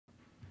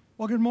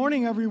Well, good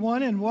morning,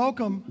 everyone, and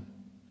welcome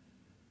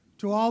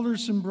to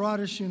Alderson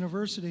Broaddus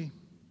University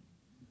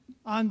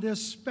on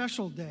this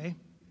special day,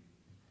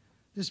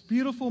 this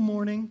beautiful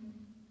morning,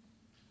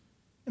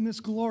 in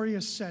this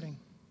glorious setting.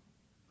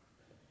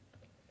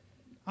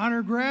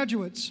 Honor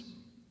graduates,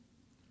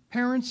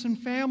 parents and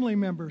family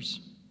members,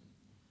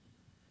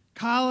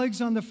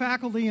 colleagues on the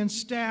faculty and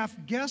staff,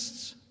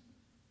 guests,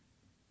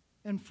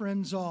 and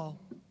friends all.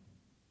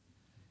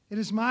 It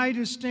is my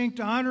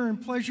distinct honor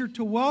and pleasure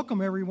to welcome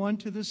everyone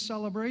to this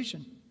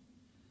celebration,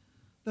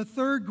 the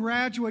third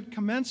graduate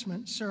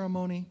commencement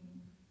ceremony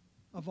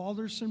of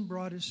Alderson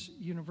Broaddus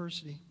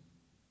University.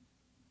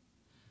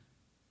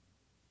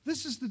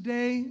 This is the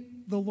day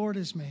the Lord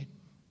has made.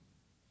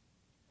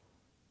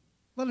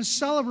 Let us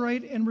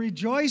celebrate and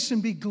rejoice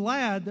and be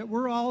glad that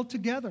we're all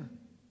together,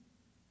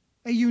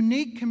 a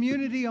unique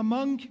community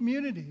among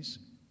communities,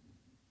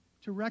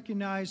 to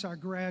recognize our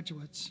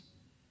graduates.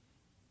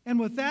 And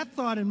with that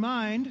thought in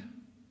mind,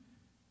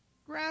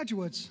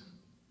 graduates,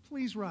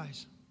 please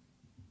rise.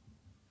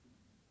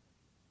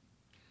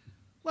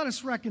 Let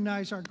us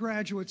recognize our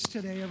graduates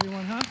today,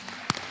 everyone, huh?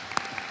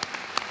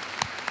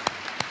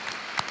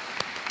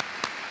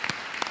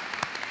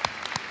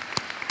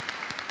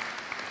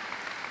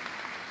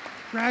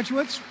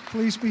 Graduates,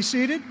 please be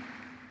seated.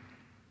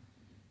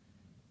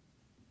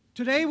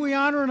 Today we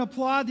honor and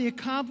applaud the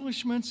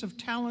accomplishments of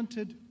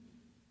talented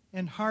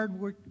and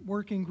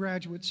hard-working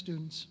graduate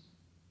students.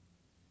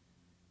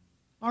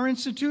 Our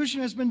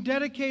institution has been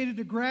dedicated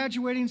to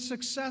graduating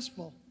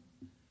successful,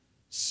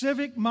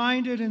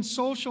 civic-minded and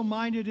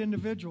social-minded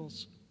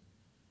individuals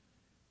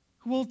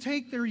who will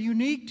take their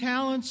unique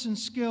talents and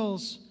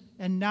skills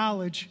and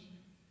knowledge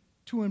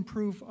to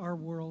improve our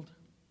world.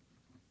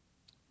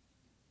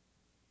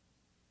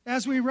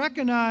 As we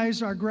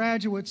recognize our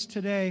graduates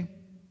today,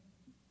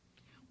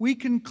 we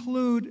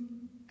conclude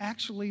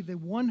actually the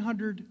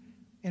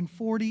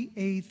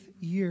 148th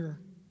year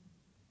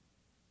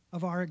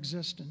of our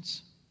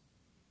existence.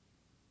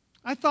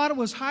 I thought it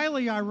was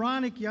highly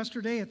ironic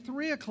yesterday at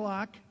 3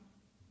 o'clock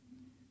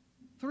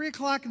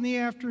in the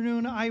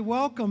afternoon, I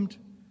welcomed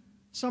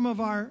some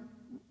of our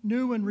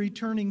new and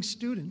returning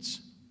students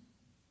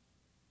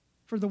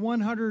for the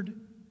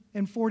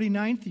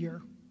 149th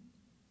year.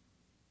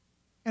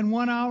 And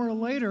 1 hour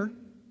later,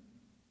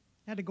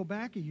 had to go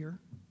back a year,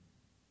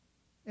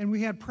 and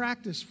we had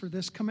practice for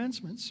this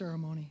commencement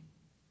ceremony.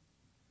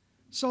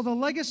 So the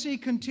legacy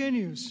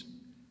continues,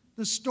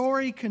 the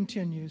story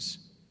continues,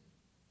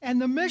 and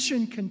the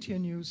mission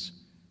continues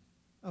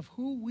of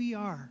who we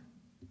are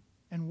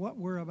and what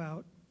we're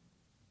about.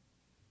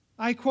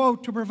 I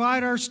quote, to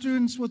provide our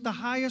students with the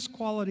highest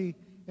quality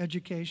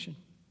education,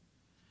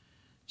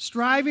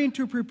 striving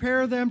to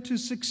prepare them to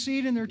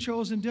succeed in their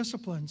chosen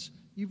disciplines.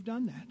 You've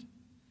done that.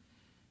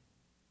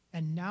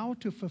 And now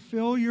to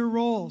fulfill your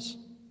roles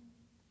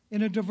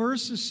in a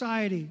diverse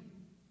society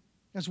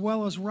as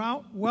well as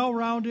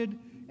well-rounded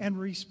and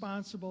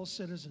responsible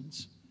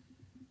citizens.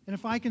 And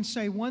if I can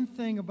say one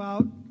thing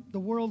about the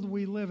world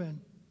we live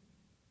in,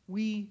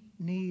 we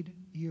need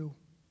you.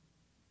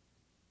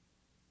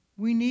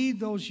 We need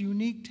those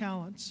unique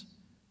talents,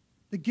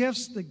 the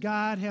gifts that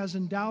God has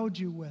endowed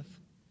you with,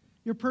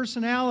 your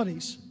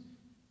personalities,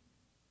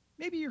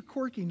 maybe your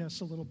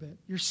quirkiness a little bit,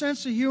 your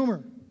sense of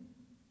humor,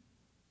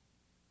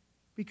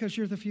 because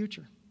you're the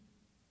future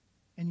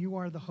and you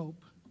are the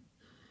hope.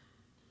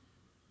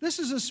 This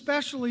is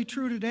especially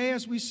true today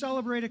as we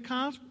celebrate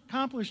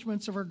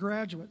accomplishments of our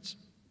graduates.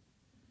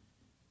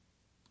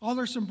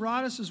 Alderson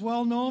Broaddus is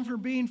well known for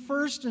being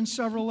first in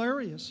several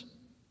areas.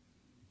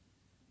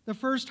 The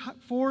first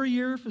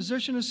 4-year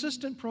physician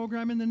assistant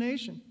program in the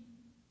nation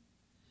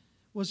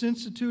was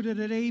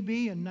instituted at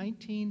AB in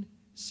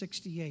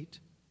 1968.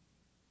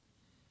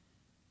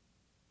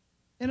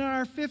 In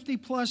our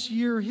 50-plus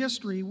year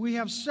history, we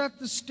have set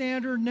the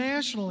standard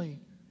nationally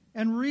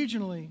and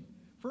regionally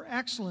for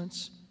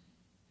excellence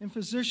in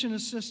physician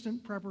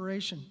assistant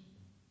preparation.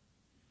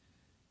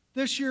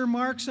 This year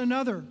marks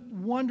another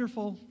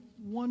wonderful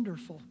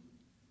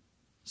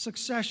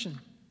succession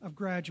of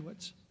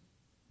graduates.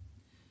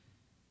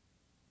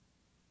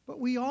 But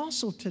we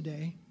also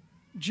today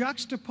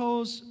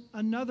juxtapose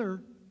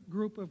another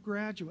group of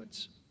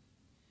graduates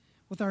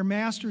with our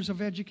Masters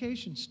of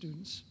Education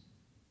students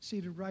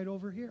seated right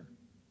over here.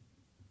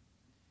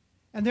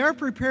 And they're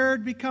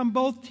prepared to become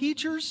both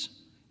teachers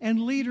and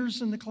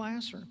leaders in the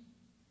classroom.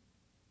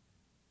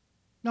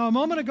 Now, a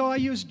moment ago I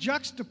used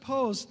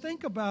juxtapose.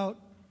 Think about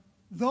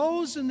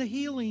those in the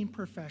healing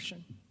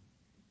profession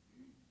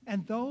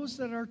and those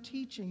that are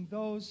teaching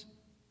those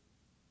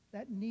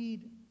that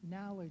need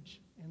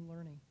knowledge and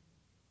learning.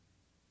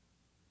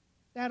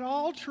 That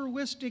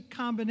altruistic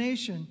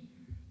combination,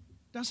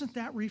 doesn't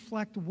that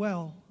reflect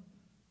well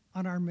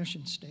on our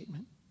mission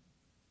statement?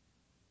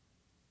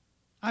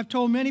 I've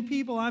told many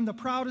people I'm the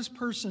proudest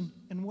person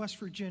in West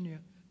Virginia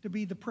to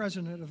be the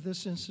president of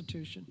this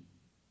institution.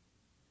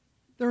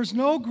 There is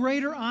no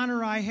greater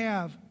honor I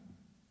have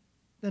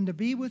than to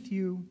be with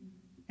you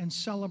and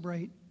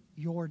celebrate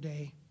your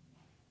day.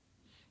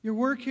 Your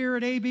work here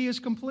at AB is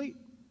complete.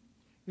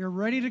 You're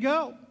ready to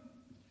go.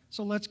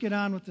 So let's get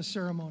on with the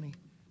ceremony.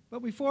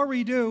 But before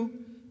we do,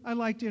 I'd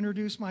like to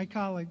introduce my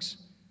colleagues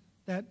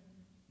that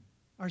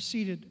are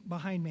seated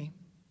behind me.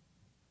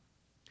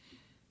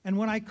 And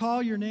when I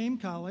call your name,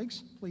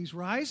 colleagues, please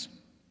rise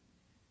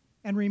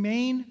and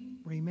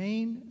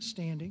remain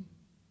standing.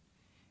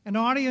 And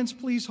audience,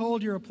 please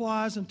hold your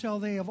applause until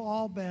they have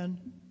all been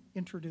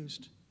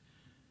introduced.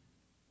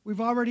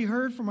 We've already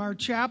heard from our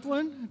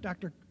chaplain,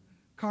 Dr.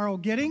 Carl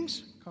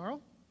Giddings.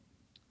 Carl.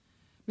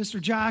 Mr.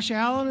 Josh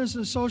Allen is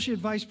the Associate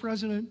Vice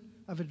President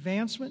of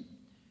Advancement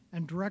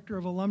and Director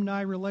of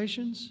Alumni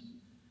Relations.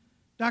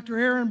 Dr.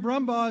 Aaron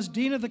Brumbaugh is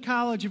Dean of the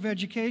College of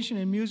Education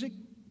and Music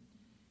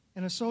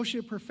and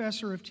Associate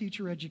Professor of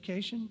Teacher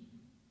Education.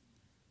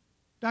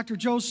 Dr.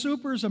 Joe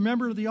Super is a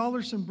member of the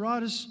Alderson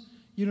Broaddus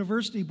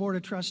University Board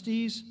of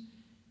Trustees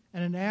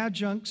and an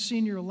adjunct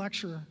senior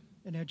lecturer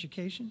in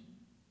education.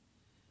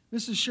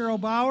 Mrs. Cheryl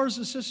Bowers,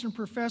 Assistant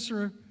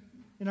Professor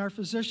in our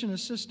Physician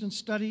Assistant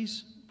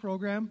Studies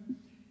program,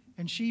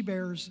 and she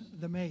bears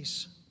the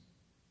mace.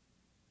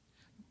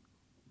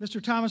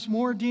 Mr. Thomas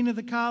Moore, Dean of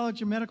the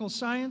College of Medical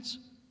Science,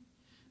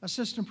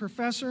 Assistant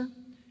Professor,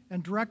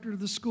 and Director of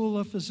the School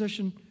of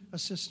Physician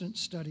Assistant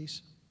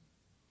Studies.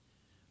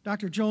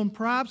 Dr. Joan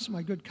Props,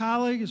 my good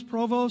colleague, is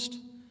Provost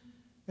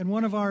and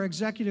one of our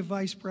Executive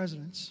Vice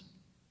Presidents.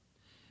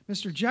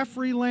 Mr.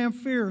 Jeffrey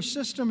Lamphere,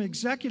 System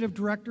Executive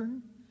Director,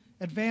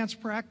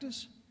 Advanced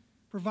Practice,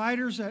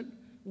 Providers at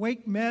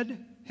Wake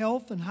Med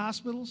Health and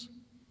Hospitals,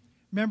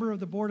 member of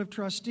the Board of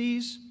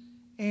Trustees,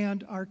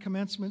 and our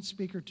commencement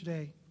speaker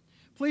today.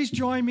 Please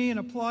join me in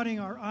applauding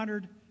our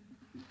honored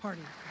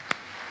party.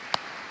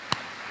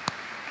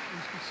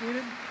 Please be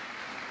seated.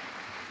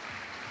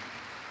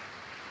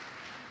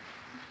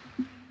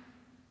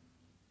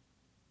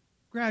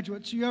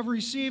 Graduates, you have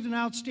received an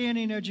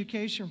outstanding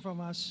education from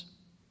us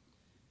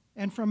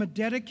and from a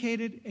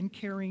dedicated and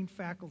caring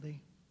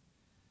faculty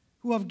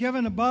who have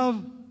given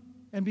above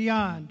and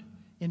beyond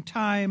in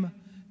time,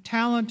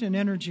 talent, and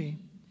energy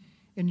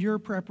in your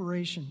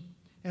preparation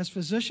as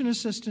physician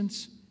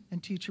assistants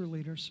and teacher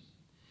leaders.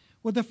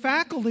 Would the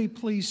faculty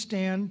please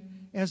stand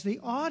as the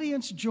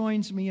audience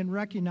joins me in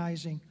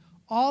recognizing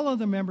all of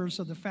the members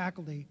of the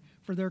faculty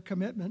for their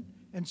commitment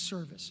and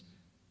service.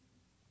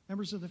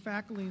 Members of the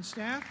faculty and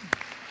staff.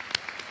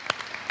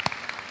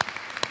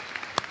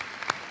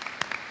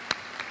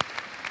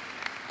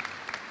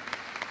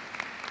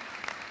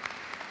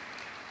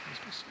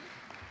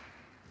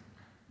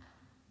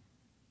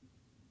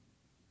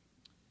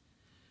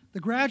 The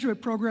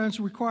graduate programs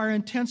require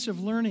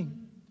intensive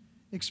learning,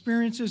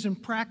 experiences,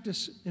 and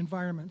practice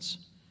environments.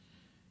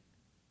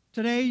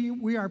 Today,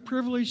 we are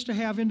privileged to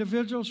have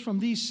individuals from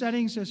these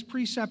settings as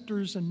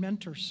preceptors and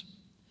mentors.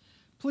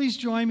 Please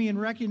join me in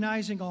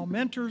recognizing all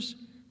mentors,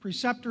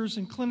 preceptors,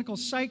 and clinical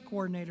site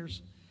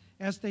coordinators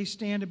as they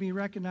stand to be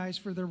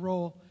recognized for their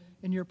role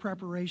in your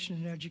preparation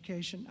and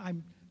education.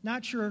 I'm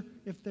not sure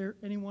if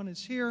anyone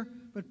is here,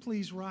 but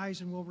please rise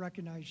and we'll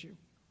recognize you.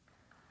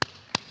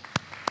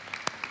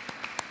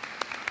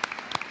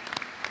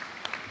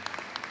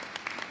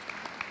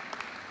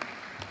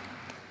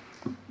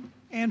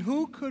 And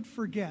who could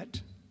forget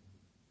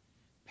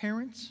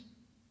parents,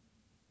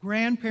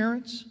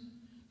 grandparents,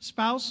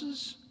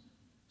 spouses,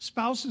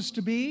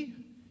 spouses-to-be,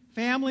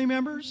 family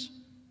members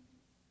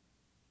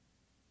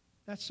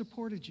that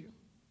supported you,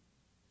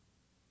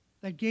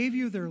 that gave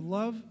you their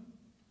love,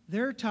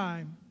 their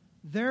time,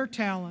 their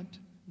talent,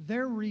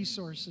 their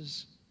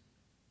resources,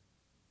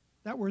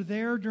 that were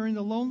there during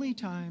the lonely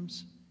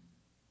times,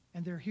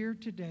 and they're here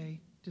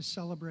today to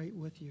celebrate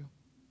with you.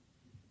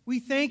 We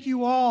thank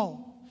you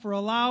all for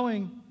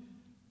allowing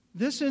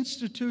this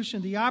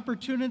institution the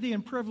opportunity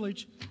and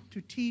privilege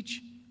to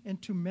teach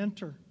and to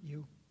mentor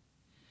you.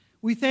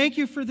 We thank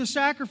you for the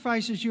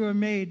sacrifices you have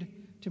made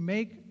to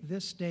make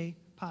this day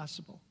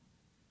possible.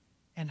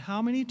 And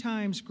how many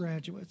times,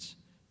 graduates,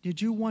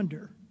 did you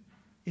wonder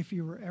if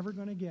you were ever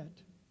going to get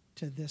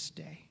to this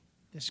day,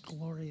 this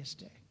glorious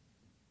day?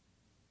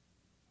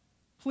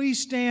 Please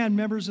stand,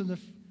 members of the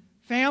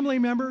family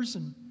members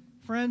and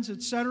friends,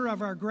 etc.,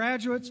 of our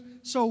graduates,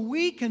 so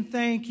we can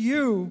thank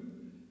you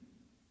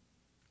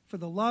for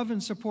the love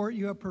and support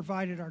you have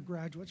provided our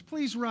graduates.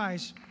 Please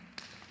rise.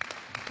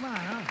 Come on,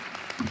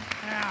 huh?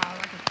 Yeah,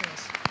 look at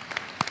this.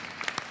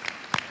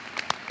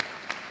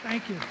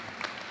 Thank you.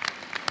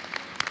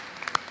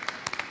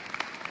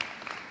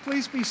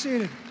 Please be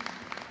seated.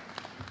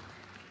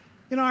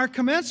 You know, our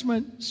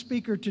commencement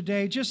speaker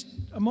today, just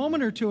a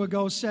moment or two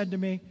ago, said to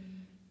me,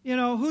 you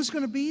know, who's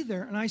going to be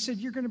there? And I said,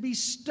 you're going to be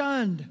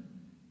stunned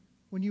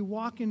when you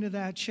walk into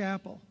that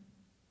chapel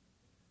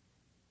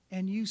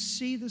and you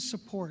see the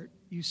support,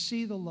 you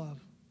see the love,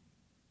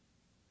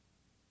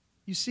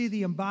 you see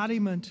the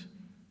embodiment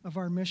of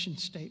our mission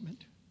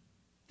statement.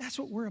 That's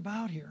what we're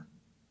about here.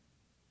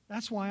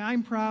 That's why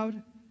I'm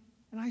proud,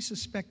 and I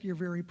suspect you're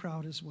very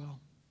proud as well.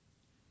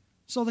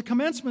 So the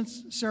commencement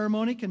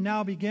ceremony can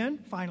now begin,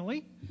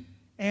 finally,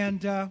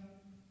 and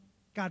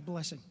God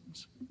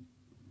blessings.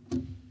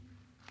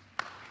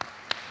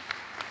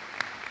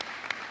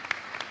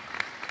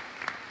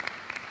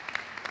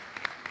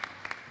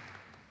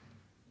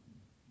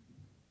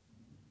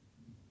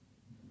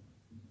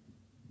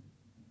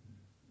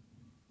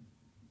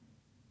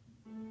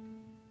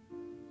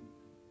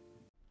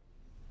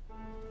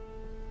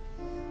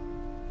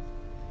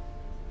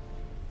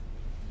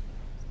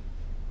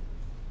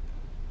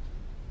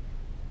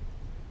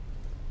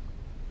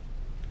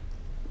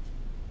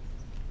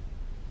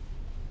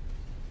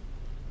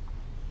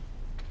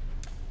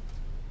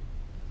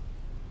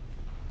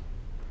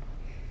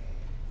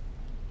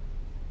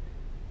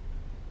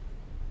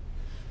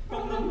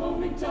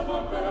 point of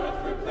our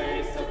birth, we're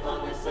placed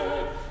upon this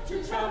earth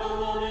to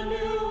travel on a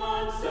new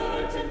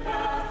uncertain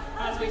path.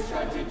 As we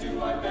strive to do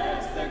our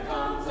best, there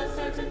comes a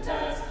certain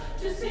test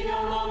to see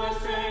how long our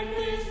strength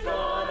is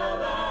gonna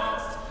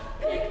last.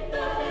 Pick the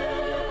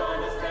hill you're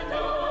gonna stand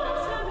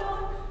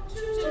on.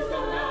 Choose the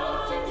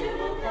mountain you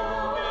will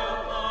go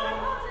and climb.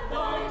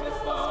 Find the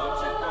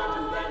spot you're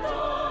gonna stand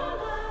on.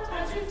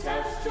 As you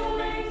test your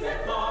wings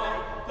and fly,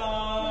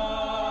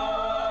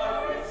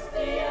 it's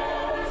the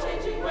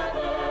ever-changing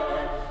weather.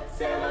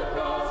 Sail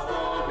across the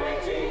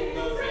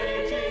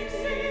raging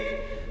sea.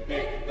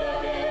 Pick the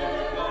hill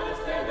you're gonna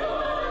stand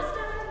on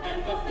and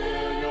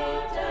fulfill your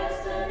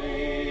destiny.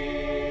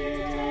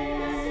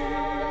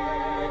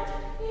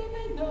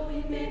 Even though we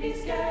may be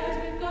scared,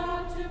 we've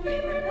got to be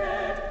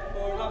prepared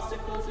for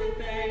obstacles we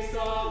face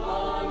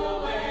along the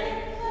way.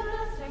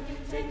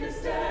 Take a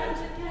stand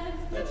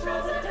against the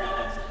trials at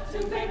hand, to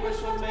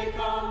vanquish what may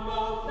come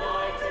both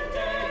night and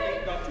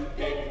day. Got to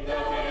pick the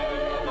hill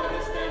you're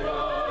gonna stand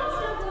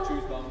on.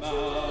 Choose the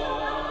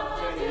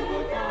mountain you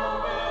will go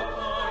and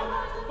climb.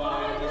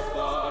 Find the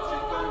spot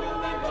you're gonna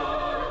land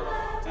on.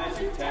 As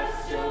you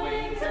test your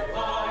wings and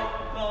fly,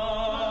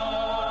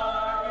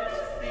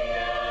 it's the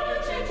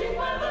ever-changing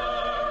weather.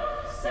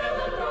 Sail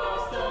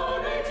across the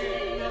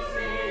raging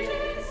sea.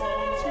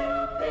 To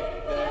pick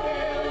the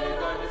hill you're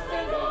gonna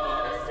stand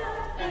on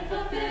and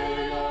fulfill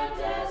your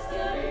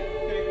destiny.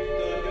 Pick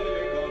the hill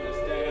you're gonna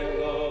stand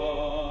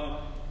on.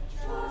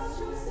 Trust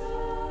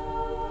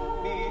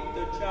yourself. Meet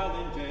the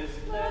challenges.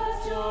 Let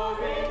your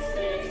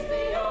instincts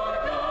be your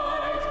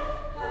guide.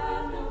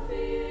 Have no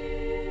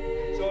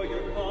fear. Show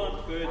your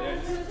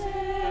confidence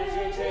as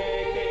you're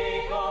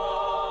taking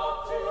off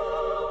to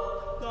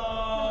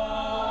fly.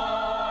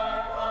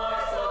 Fly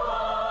so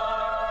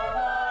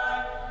high,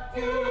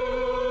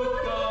 you've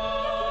got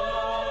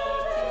to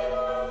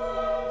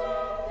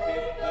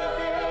pick the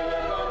hill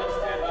you're gonna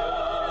stand on.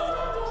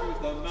 Choose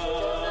the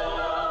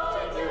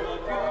mountain you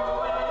will go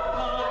and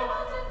climb.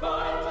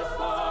 Find the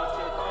spot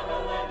you're gonna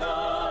land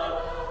on.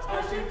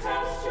 As you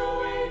test your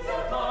wings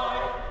and fly,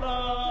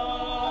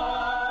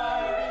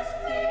 it's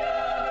the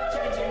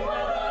ever-changing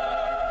weather.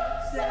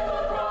 Sail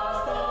across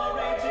the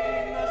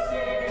raging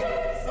sea.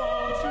 So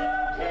to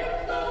pick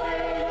the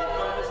hill you're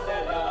gonna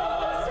stand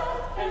on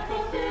and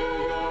fulfill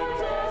your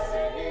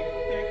destiny.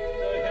 Pick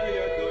the hill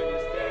you're going to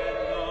stand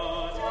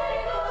on.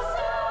 Take a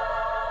stand.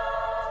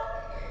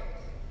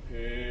 Pick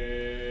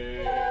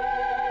the hill you're gonna stand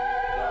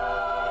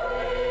on.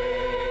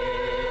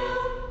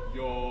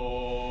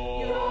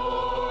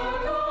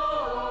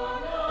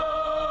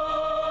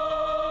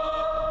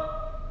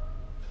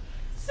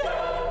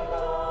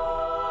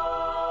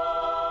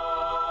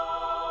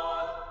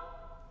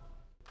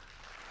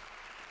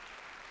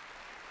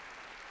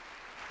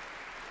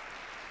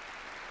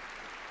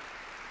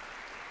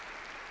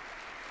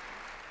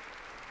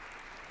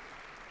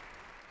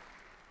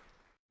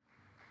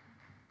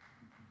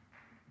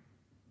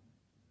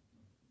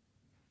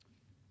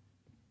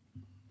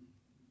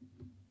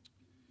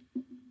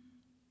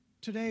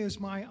 Today is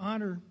my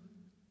honor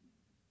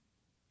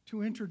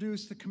to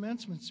introduce the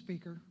commencement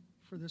speaker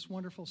for this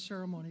wonderful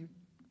ceremony.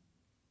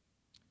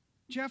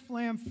 Jeff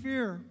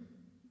Lamphere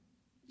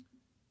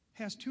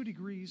has 2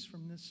 degrees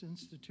from this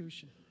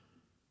institution.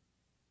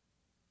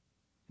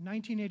 In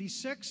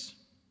 1986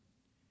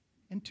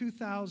 and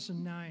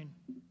 2009.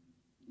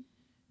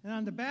 And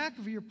on the back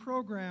of your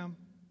program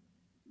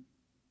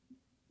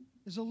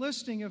is a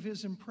listing of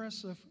his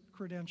impressive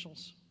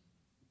credentials.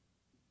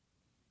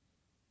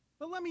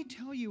 But let me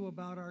tell you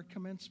about our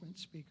commencement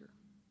speaker.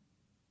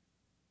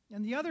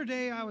 And the other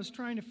day I was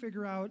trying to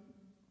figure out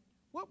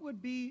what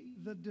would be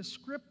the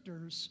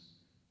descriptors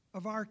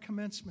of our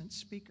commencement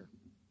speaker.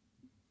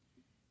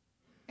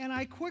 And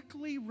I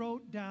quickly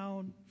wrote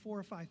down 4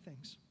 or 5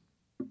 things.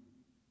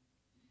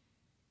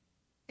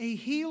 A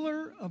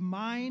healer of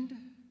mind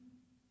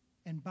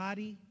and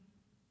body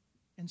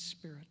and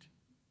spirit.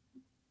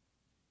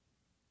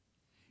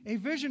 A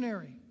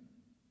visionary,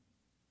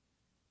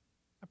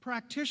 a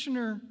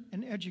practitioner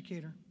and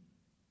educator,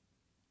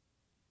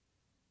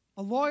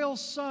 a loyal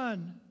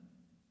son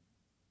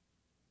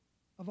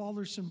of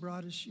Alderson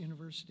Broaddus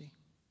University.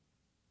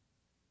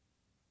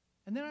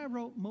 And then I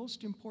wrote,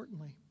 most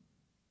importantly,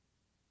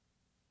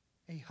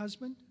 a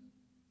husband,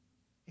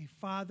 a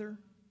father,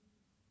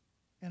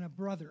 and a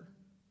brother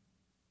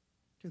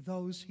to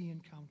those he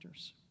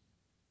encounters.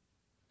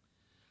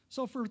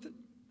 So for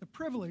the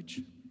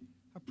privilege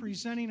of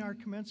presenting our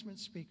commencement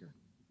speaker,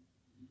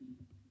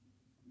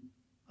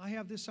 I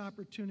have this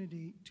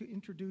opportunity to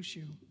introduce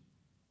you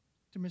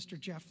to Mr.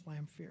 Jeff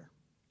Lamphere.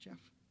 Jeff.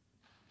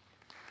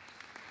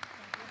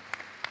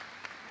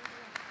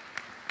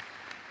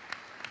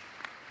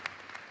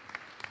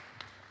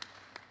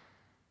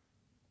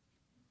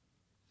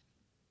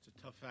 It's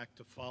a tough act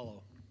to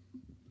follow.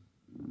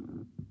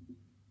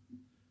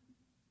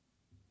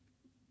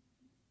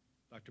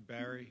 Dr.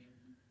 Barry,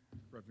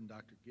 Reverend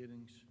Dr.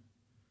 Giddings,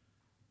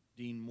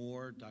 Dean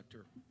Moore,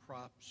 Dr.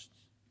 Probst,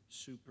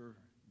 Super,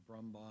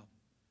 Brumbaugh,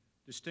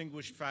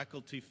 distinguished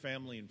faculty,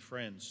 family, and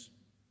friends,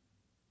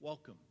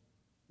 welcome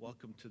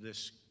welcome to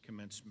this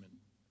commencement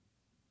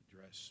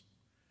address.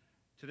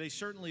 Today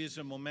certainly is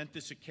a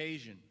momentous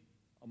occasion,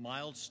 a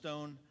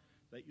milestone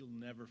that you'll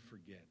never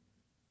forget.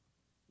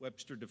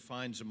 Webster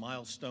defines a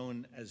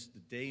milestone as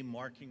the day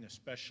marking a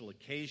special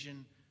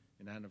occasion,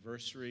 an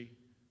anniversary,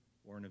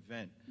 or an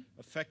event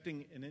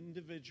affecting an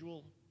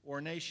individual or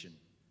a nation.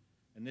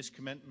 And this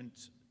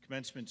commencement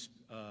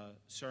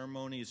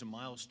ceremony is a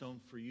milestone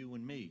for you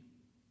and me,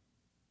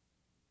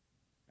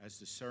 as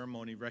the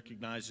ceremony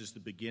recognizes the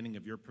beginning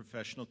of your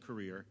professional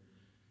career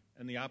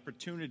and the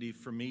opportunity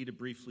for me to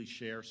briefly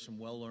share some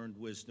well-earned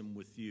wisdom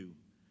with you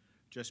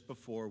just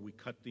before we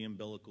cut the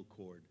umbilical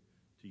cord,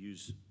 to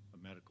use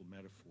a medical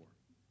metaphor.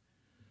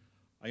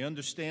 I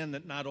understand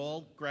that not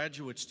all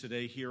graduates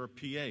today here are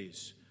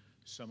PAs.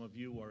 Some of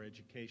you are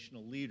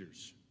educational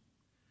leaders.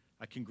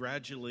 I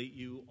congratulate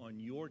you on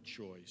your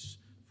choice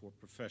for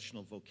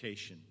professional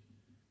vocation.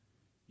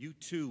 You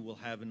too will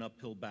have an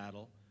uphill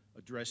battle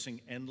addressing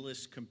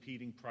endless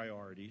competing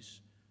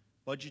priorities,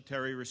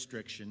 budgetary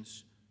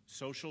restrictions,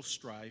 social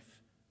strife,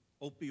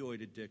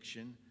 opioid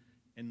addiction,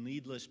 and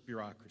needless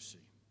bureaucracy.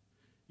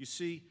 You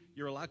see,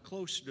 you're a lot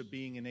closer to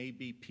being an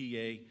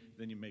ABPA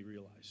than you may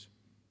realize.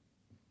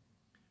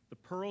 The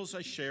pearls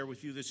I share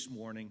with you this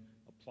morning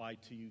apply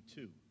to you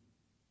too.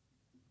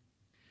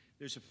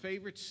 There's a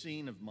favorite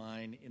scene of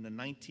mine in the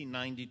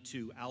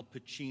 1992 Al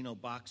Pacino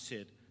box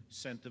hit,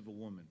 Scent of a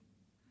Woman.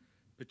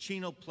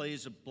 Pacino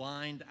plays a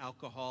blind,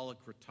 alcoholic,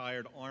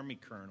 retired Army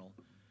colonel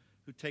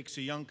who takes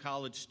a young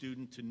college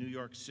student to New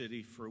York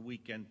City for a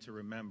weekend to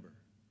remember.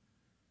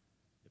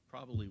 It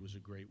probably was a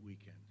great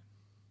weekend.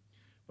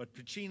 But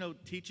Pacino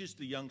teaches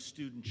the young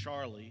student,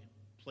 Charlie,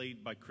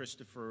 played by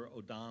Christopher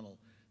O'Donnell,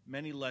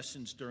 many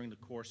lessons during the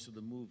course of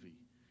the movie.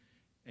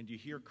 And you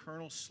hear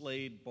Colonel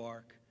Slade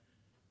bark,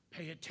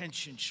 "Pay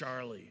attention,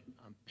 Charlie.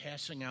 I'm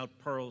passing out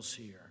pearls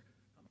here.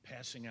 I'm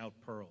passing out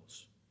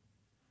pearls."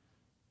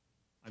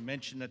 I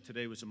mentioned that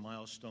today was a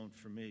milestone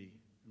for me.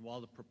 And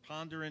while the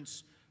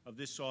preponderance of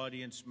this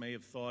audience may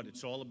have thought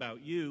it's all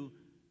about you,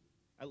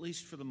 at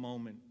least for the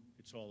moment,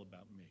 it's all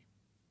about me.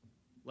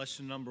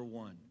 Lesson number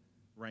one,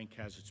 rank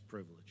has its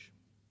privilege.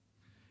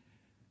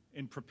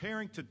 In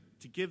preparing to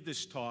give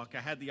this talk,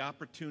 I had the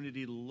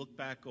opportunity to look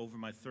back over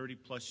my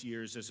 30-plus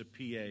years as a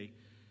PA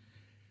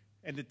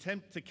and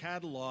attempt to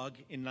catalog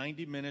in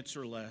 90 minutes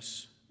or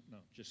less, no,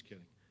 just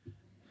kidding,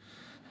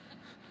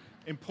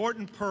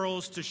 important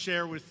pearls to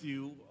share with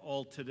you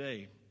all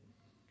today.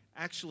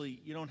 Actually,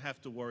 you don't have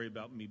to worry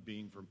about me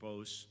being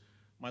verbose.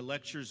 My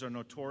lectures are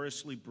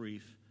notoriously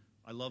brief.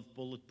 I love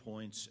bullet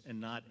points and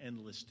not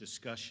endless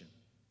discussion.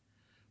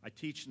 I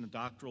teach in the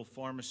doctoral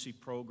pharmacy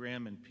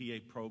program and PA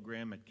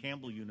program at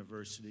Campbell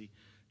University,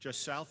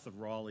 just south of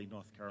Raleigh,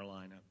 North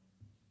Carolina.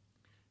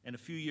 And a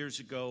few years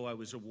ago, I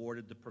was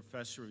awarded the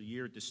Professor of the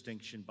Year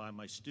distinction by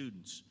my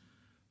students,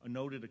 a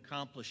noted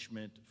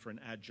accomplishment for an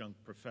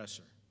adjunct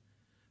professor.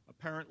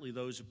 Apparently,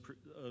 those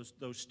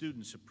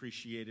students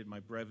appreciated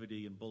my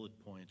brevity and bullet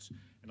points,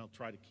 and I'll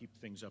try to keep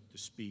things up to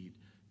speed,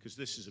 because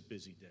this is a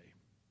busy day.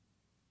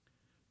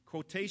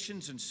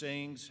 Quotations and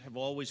sayings have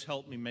always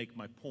helped me make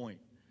my point.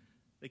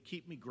 They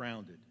keep me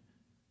grounded.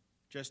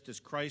 Just as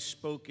Christ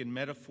spoke in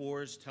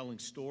metaphors, telling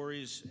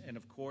stories, and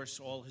of course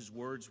all his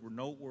words were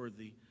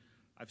noteworthy,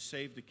 I've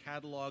saved a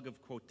catalog of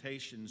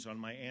quotations on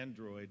my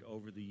Android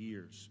over the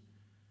years.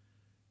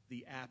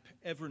 The app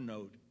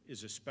Evernote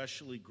is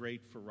especially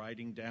great for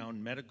writing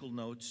down medical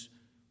notes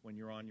when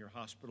you're on your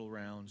hospital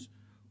rounds,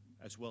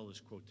 as well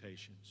as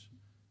quotations.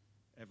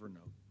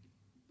 Evernote.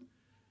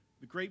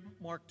 The great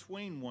Mark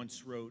Twain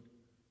once wrote,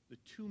 "The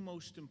two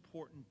most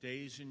important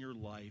days in your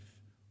life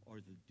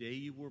are the day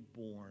you were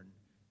born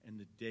and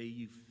the day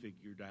you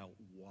figured out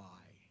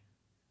why."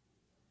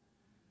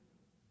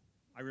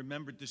 I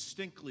remember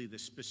distinctly the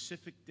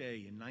specific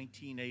day in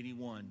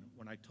 1981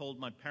 when I told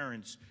my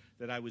parents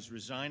that I was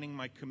resigning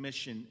my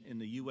commission in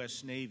the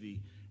U.S.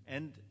 Navy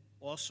and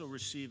also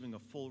receiving a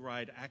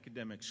full-ride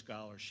academic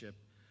scholarship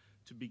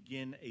to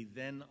become a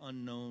then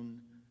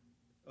unknown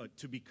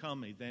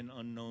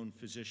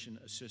physician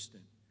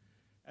assistant.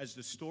 As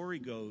the story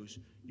goes,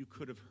 you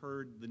could have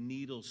heard the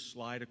needles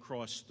slide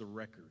across the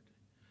record.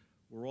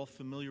 We're all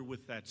familiar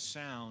with that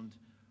sound,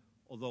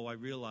 although I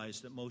realize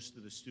that most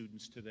of the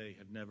students today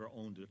have never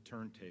owned a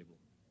turntable.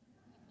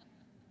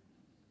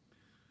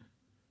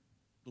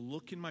 The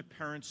look in my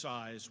parents'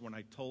 eyes when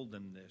I told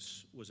them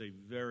this was a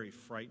very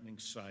frightening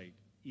sight,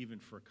 even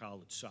for a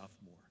college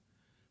sophomore.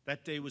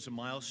 That day was a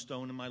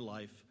milestone in my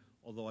life,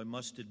 although I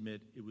must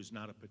admit it was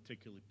not a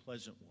particularly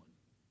pleasant one.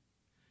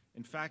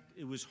 In fact,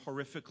 it was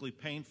horrifically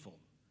painful.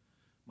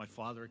 My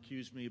father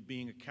accused me of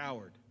being a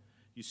coward.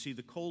 You see,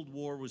 the Cold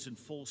War was in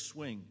full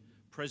swing.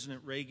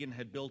 President Reagan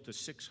had built a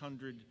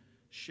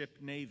 600-ship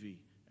Navy,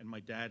 and my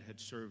dad had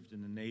served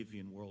in the Navy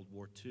in World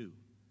War II.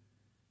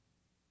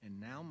 And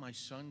now my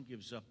son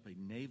gives up a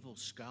naval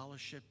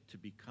scholarship to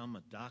become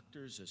a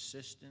doctor's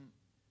assistant?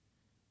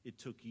 It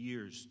took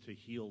years to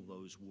heal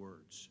those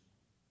words.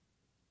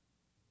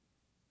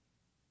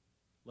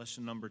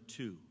 Lesson number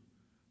 2,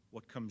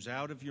 what comes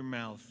out of your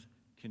mouth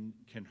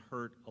can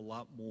hurt a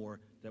lot more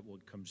than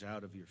what comes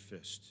out of your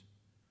fist.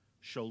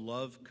 Show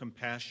love,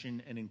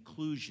 compassion, and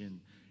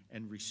inclusion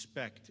and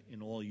respect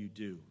in all you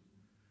do.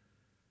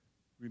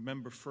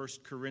 Remember 1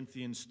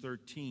 Corinthians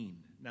 13.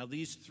 Now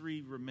these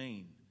three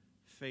remain: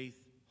 faith,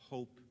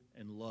 hope,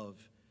 and love,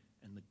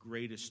 and the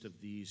greatest of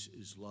these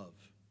is love.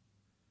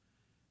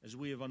 As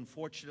we have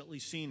unfortunately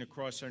seen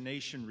across our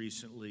nation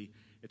recently,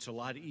 it's a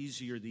lot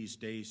easier these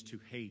days to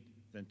hate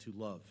than to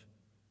love.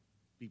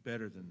 Be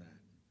better than that.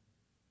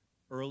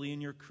 Early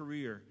in your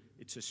career,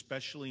 it's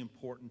especially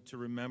important to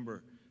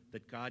remember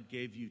that God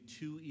gave you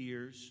 2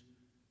 ears,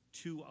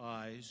 2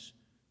 eyes,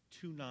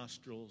 2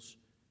 nostrils,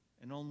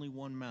 and only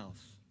 1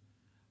 mouth.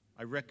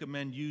 I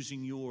recommend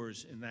using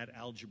yours in that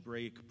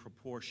algebraic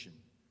proportion.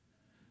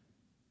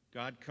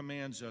 God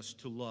commands us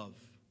to love,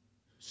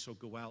 so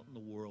go out in the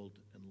world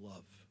and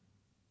love.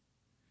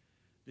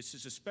 This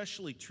is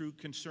especially true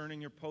concerning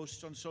your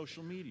posts on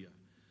social media.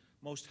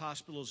 Most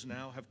hospitals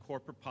now have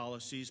corporate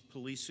policies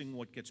policing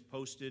what gets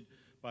posted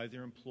by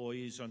their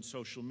employees on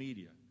social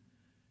media.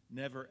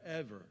 Never,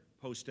 ever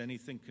post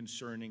anything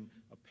concerning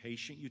a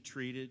patient you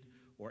treated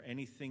or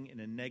anything in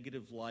a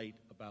negative light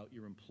about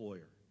your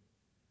employer.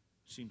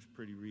 Seems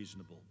pretty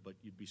reasonable, but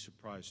you'd be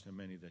surprised how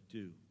many that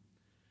do.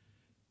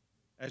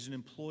 As an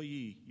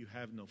employee, you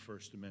have no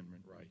First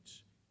Amendment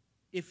rights.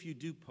 If you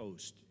do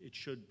post, it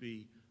should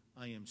be,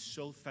 I am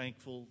so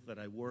thankful that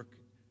I work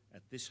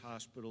at this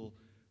hospital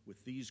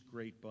with these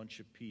great bunch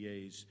of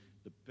PAs,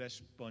 the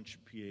best bunch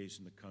of PAs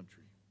in the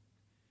country.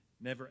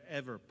 Never,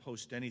 ever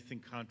post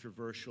anything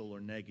controversial or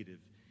negative.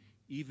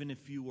 Even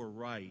if you were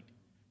right,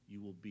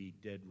 you will be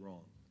dead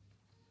wrong.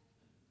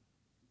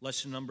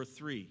 Lesson number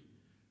 3,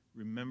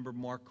 remember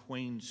Mark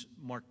Twain's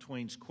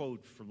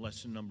quote from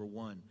lesson number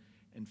 1,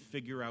 and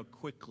figure out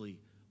quickly,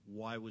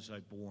 why was I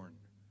born?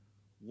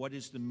 What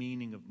is the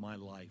meaning of my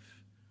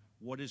life?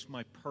 What is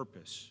my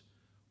purpose?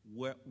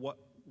 What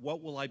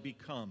will I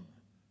become?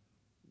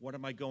 What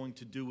am I going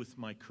to do with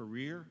my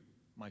career,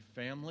 my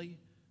family,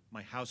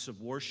 my house of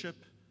worship,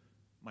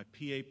 my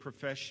PA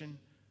profession,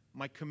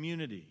 my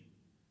community,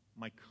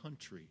 my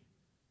country,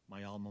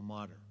 my alma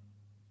mater?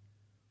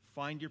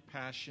 Find your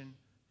passion,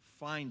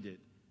 find it,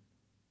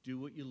 do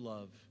what you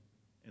love,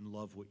 and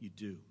love what you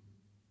do.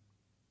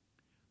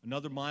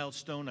 Another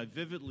milestone I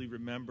vividly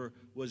remember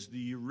was the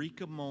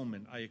eureka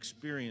moment I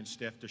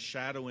experienced after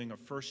shadowing a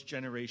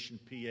first-generation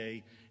PA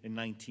in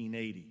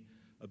 1980,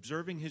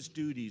 observing his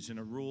duties in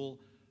a rural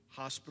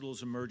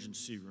hospital's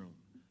emergency room.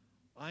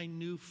 I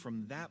knew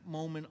from that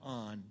moment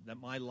on that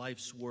my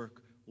life's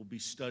work will be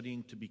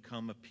studying to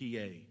become a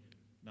PA,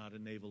 not a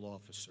naval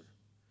officer.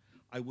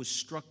 I was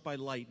struck by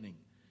lightning.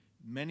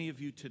 Many of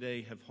you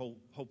today have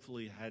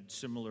hopefully had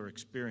similar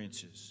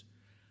experiences.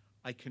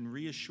 I can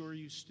reassure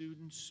you,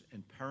 students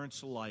and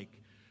parents alike,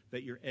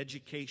 that your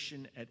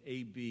education at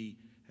AB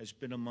has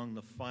been among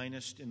the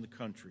finest in the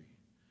country.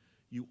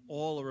 You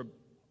all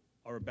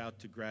are about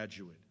to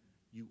graduate.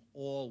 You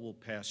all will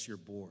pass your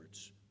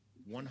boards,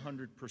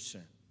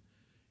 100%.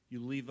 You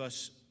leave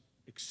us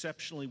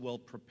exceptionally well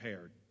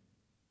prepared.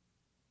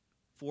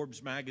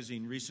 Forbes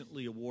magazine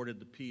recently awarded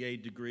the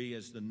PA degree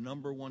as the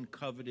 #1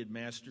 coveted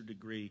master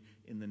degree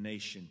in the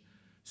nation,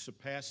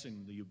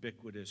 surpassing the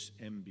ubiquitous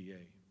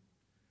MBA.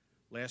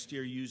 Last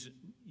year,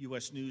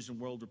 U.S. News &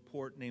 World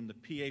Report named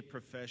the PA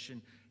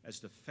profession as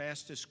the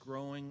fastest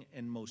growing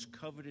and most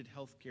coveted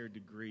healthcare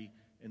degree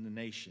in the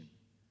nation.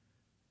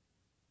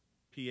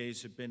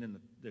 PAs have been in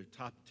their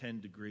top 10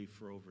 degree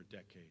for over a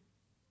decade.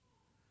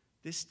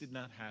 This did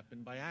not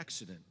happen by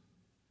accident.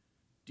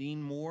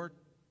 Dean Moore,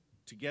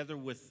 together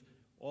with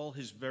all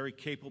his very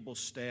capable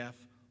staff,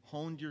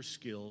 honed your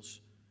skills,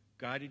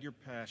 guided your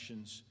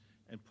passions,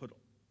 and put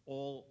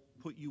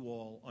you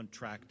all on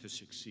track to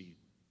succeed.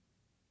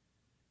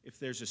 If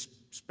there's a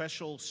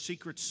special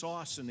secret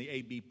sauce in the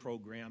AB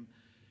program,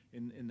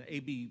 in the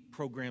AB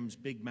program's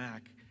Big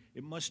Mac,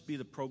 it must be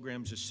the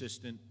program's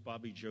assistant,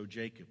 Bobby Joe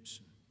Jacobs.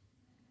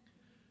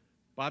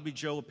 Bobby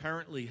Joe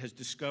apparently has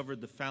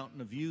discovered the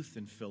fountain of youth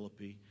in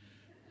Philippi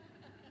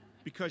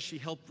because she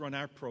helped run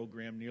our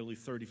program nearly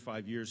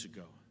 35 years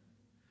ago.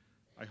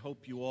 I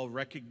hope you all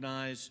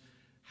recognize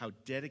how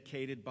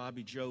dedicated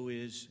Bobby Joe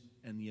is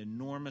and the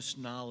enormous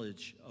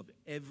knowledge of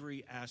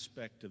every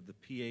aspect of the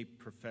PA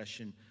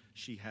profession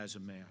she has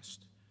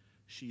amassed.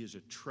 She is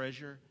a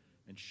treasure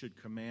and should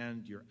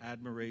command your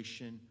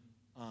admiration,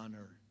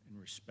 honor, and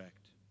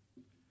respect.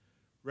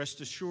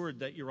 Rest assured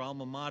that your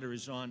alma mater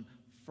is on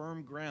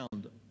firm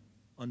ground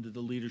under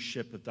the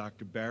leadership of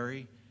Dr.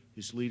 Barry,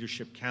 his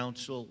leadership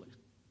council,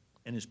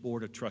 and his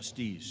board of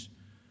trustees.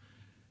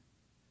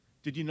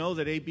 Did you know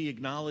that AB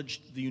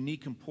acknowledged the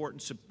unique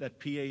importance that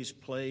PAs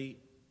play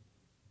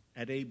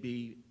at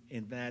AB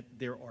in that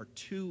there are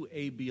 2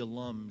 AB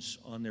alums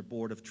on their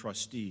board of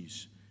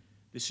trustees?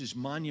 This is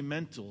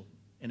monumental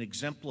and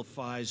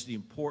exemplifies the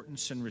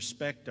importance and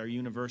respect our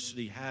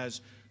university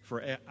has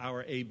for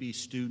our AB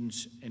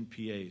students and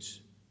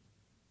PAs.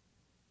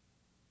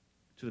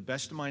 To the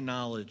best of my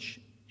knowledge,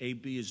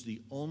 AB is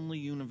the only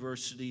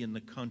university in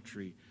the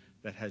country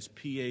that has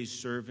PAs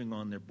serving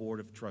on their board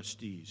of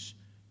trustees.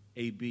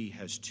 AB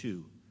has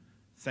 2.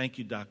 Thank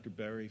you, Dr.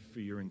 Berry, for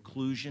your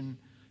inclusion,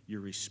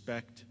 your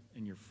respect,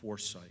 and your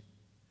foresight.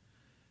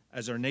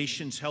 As our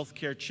nation's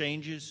healthcare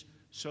changes,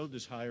 so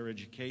does higher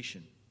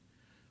education.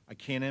 I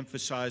can't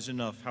emphasize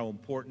enough how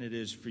important it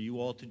is for you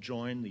all to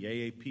join the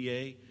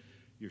AAPA,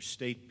 your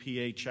state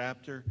PA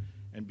chapter,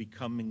 and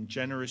becoming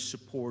generous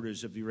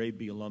supporters of your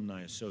AB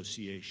Alumni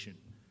Association.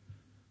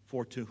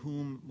 For to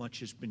whom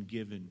much has been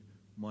given,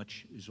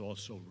 much is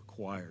also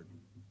required.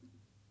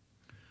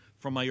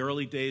 From my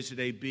early days at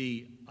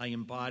AB, I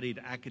embodied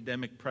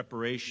academic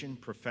preparation,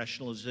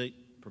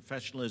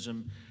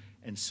 professionalism,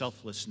 and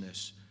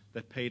selflessness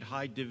that paid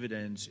high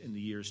dividends in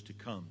the years to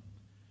come.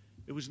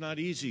 It was not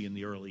easy in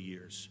the early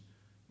years.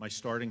 My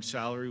starting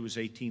salary was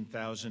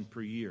 $18,000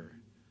 per year.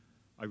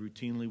 I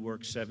routinely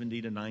worked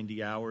 70 to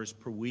 90 hours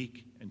per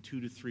week and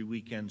 2 to 3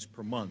 weekends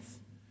per month.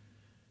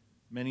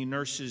 Many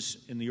nurses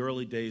in the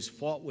early days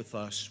fought with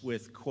us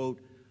with, quote,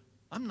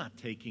 "I'm not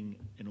taking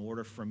an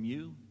order from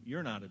you.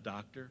 You're not a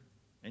doctor,"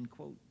 end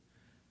quote.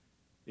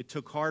 It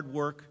took hard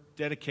work,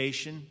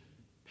 dedication,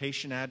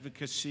 patient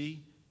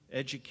advocacy,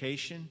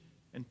 education,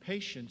 and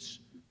patience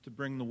to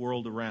bring the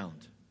world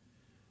around.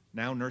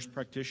 Now nurse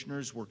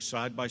practitioners work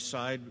side by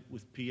side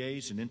with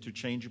PAs in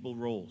interchangeable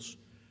roles.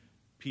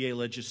 PA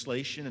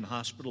legislation and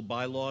hospital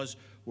bylaws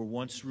were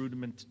once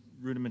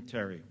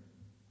rudimentary.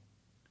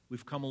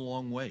 We've come a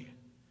long way.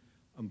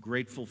 I'm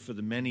grateful for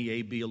the many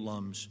AB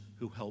alums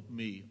who helped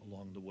me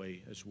along the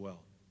way as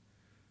well.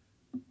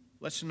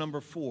 Lesson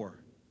number 4.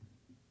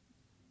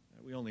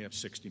 We only have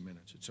 60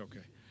 minutes. It's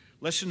okay.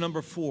 Lesson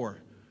number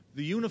 4.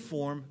 The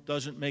uniform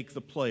doesn't make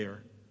the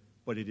player,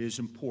 but it is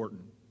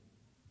important.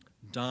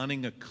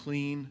 Donning a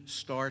clean,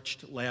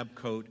 starched lab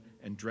coat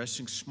and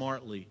dressing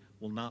smartly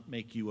will not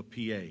make you a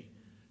PA,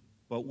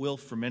 but will,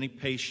 for many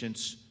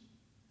patients,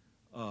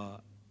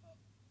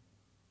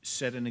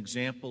 set an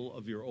example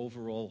of your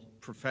overall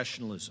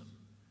professionalism.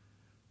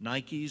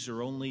 Nikes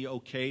are only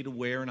okay to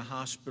wear in a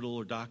hospital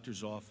or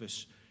doctor's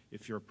office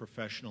if you're a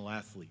professional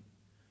athlete.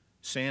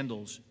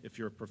 Sandals if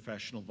you're a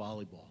professional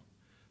volleyball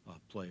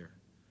player.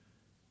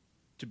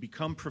 To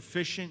become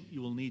proficient,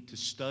 you will need to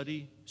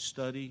study,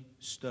 study,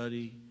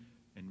 study,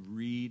 and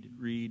read,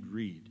 read,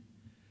 read.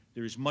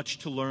 There is much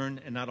to learn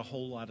and not a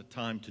whole lot of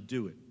time to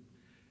do it.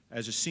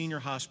 As a senior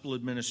hospital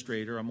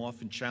administrator, I'm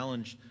often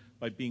challenged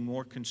by being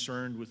more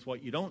concerned with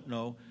what you don't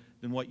know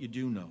than what you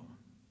do know.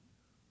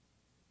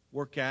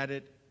 Work at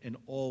it and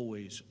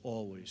always,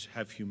 always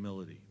have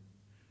humility.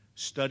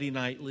 Study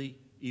nightly,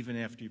 even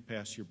after you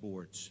pass your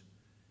boards.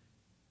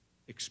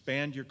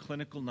 Expand your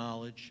clinical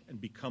knowledge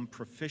and become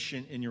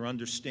proficient in your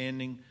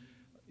understanding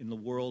in the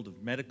world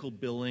of medical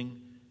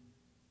billing,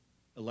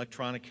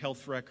 electronic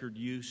health record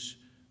use,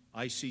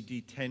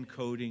 ICD-10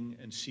 coding,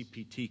 and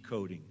CPT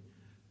coding.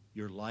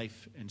 Your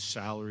life and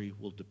salary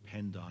will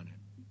depend on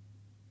it.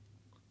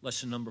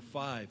 Lesson number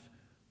 5,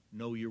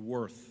 know your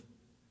worth.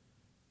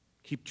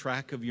 Keep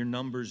track of your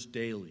numbers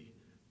daily.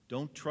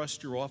 Don't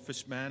trust your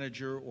office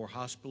manager or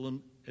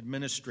hospital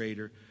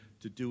administrator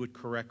to do it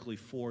correctly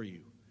for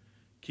you.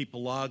 Keep a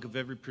log of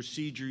every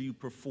procedure you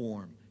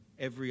perform,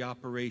 every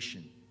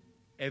operation,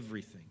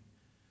 everything.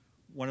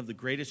 One of the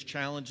greatest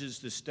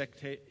challenges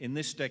in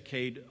this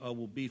decade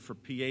will be for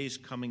PAs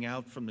coming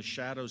out from the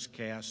shadows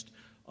cast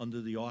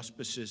under the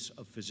auspices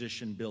of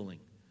physician billing.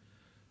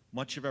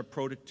 Much of our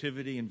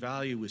productivity and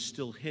value is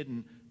still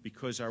hidden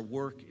because our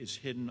work is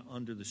hidden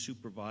under the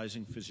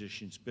supervising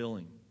physician's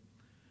billing.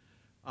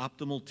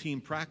 Optimal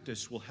team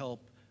practice will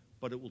help,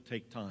 but it will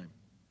take time.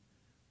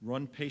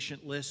 Run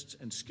patient lists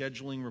and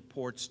scheduling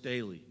reports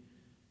daily.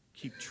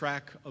 Keep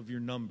track of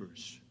your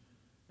numbers.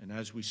 And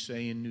as we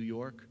say in New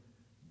York,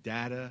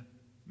 data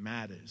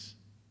matters.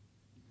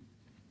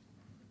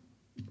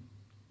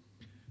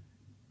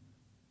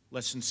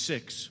 Lesson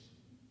 6,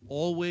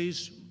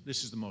 always,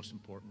 this is the most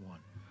important one,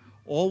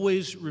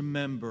 always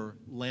remember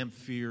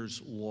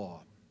Lamphere's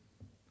law.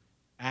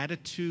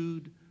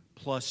 Attitude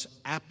plus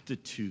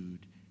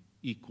aptitude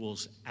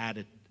equals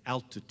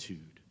altitude.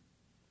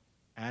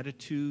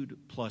 Attitude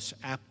plus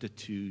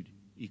aptitude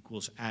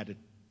equals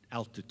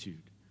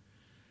altitude.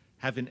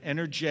 Have an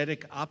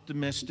energetic,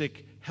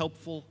 optimistic,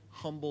 helpful,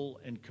 humble,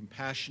 and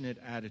compassionate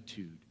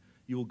attitude.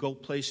 You will go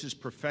places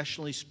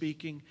professionally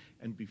speaking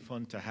and be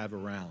fun to have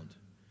around.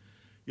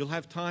 You'll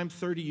have time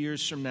 30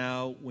 years from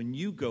now when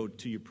you go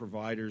to your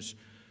providers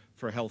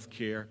for health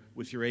care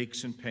with your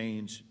aches and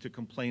pains to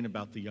complain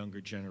about the younger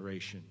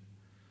generation.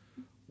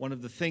 One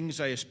of the things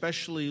I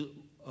especially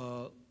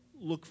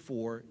look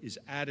for is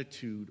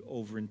attitude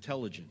over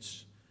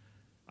intelligence.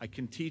 I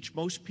can teach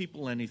most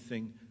people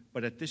anything,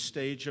 but at this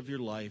stage of your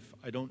life,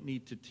 I don't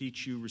need to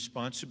teach you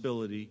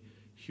responsibility,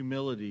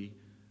 humility,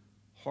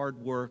 hard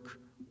work,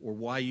 or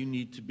why you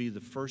need to be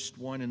the first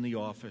one in the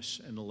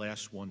office and the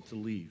last one to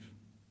leave.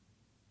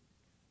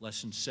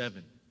 Lesson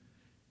 7,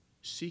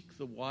 seek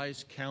the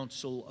wise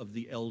counsel of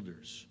the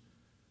elders.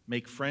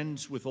 Make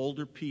friends with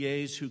older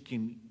PAs who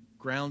can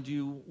ground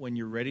you when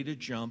you're ready to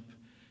jump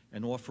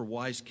and offer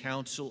wise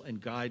counsel and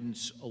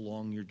guidance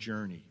along your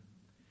journey.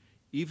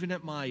 Even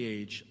at my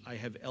age, I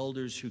have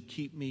elders who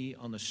keep me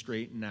on the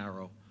straight and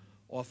narrow,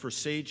 offer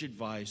sage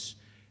advice,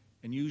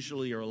 and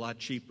usually are a lot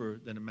cheaper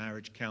than a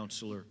marriage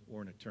counselor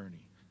or an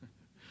attorney.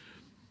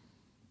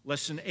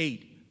 Lesson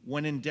 8,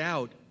 when in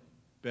doubt,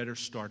 better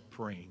start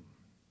praying.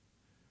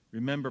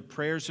 Remember,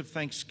 prayers of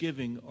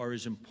thanksgiving are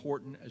as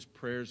important as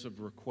prayers of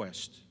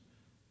request.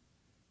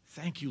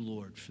 Thank you,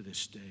 Lord, for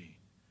this day.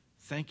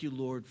 Thank you,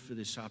 Lord, for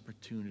this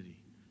opportunity.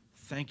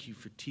 Thank you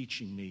for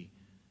teaching me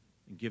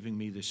and giving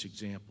me this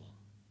example.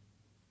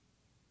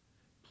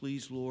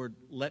 Please, Lord,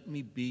 let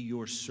me be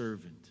your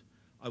servant.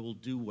 I will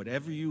do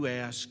whatever you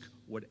ask,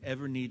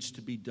 whatever needs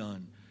to be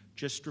done.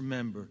 Just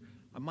remember,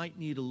 I might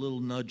need a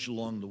little nudge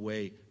along the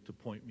way to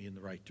point me in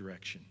the right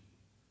direction.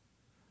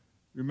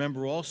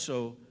 Remember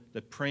also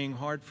that praying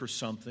hard for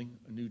something,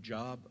 a new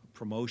job, a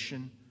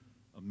promotion,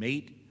 a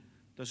mate,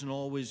 doesn't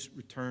always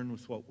return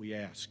with what we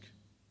ask.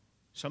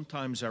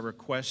 Sometimes our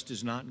request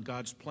is not in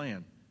God's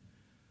plan.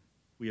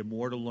 We have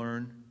more to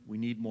learn. We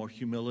need more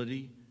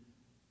humility.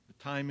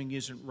 The timing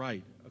isn't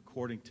right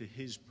according to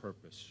His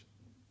purpose.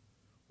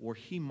 Or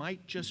He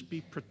might just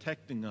be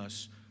protecting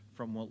us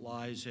from what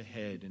lies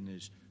ahead and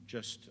is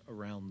just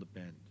around the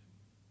bend.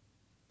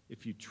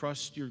 If you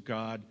trust your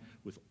God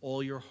with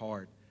all your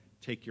heart,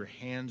 take your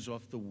hands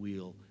off the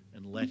wheel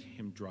and let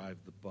Him drive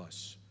the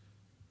bus.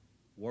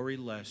 Worry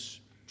less,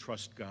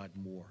 trust God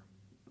more.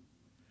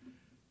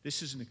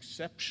 This is an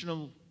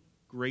exceptional,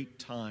 great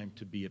time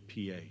to be a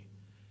PA.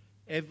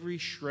 Every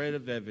shred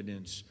of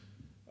evidence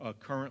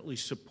currently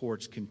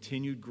supports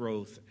continued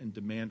growth and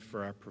demand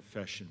for our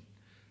profession,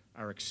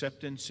 our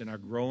acceptance and our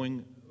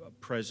growing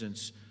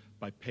presence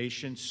by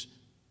patients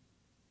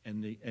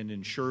and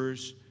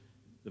insurers,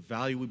 the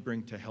value we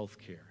bring to health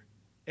care.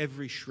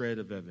 Every shred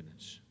of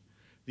evidence.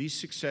 These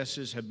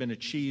successes have been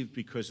achieved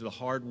because of the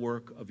hard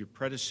work of your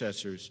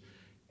predecessors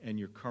and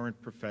your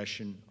current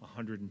profession,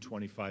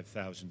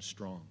 125,000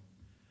 strong.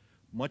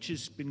 Much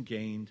has been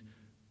gained,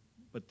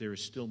 but there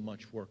is still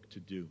much work to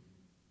do.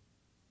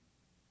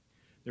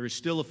 There is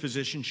still a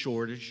physician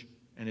shortage,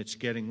 and it's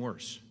getting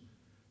worse.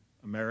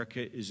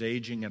 America is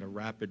aging at a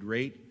rapid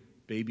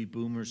rate. Baby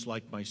boomers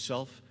like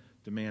myself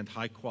demand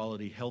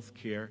high-quality health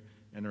care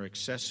and are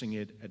accessing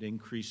it at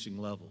increasing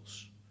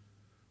levels.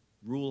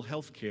 Rural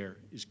health care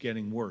is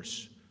getting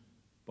worse,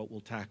 but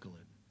we'll tackle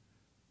it.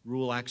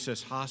 Rural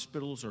access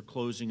hospitals are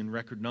closing in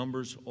record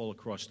numbers all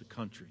across the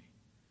country.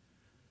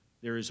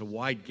 There is a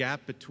wide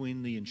gap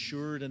between the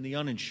insured and the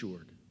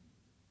uninsured.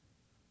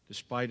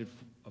 Despite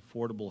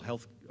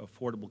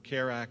Affordable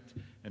Care Act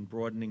and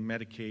broadening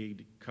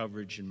Medicaid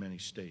coverage in many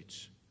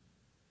states.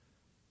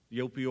 The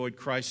opioid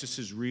crisis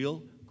is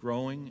real,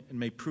 growing, and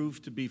may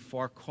prove to be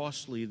far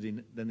costlier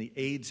than the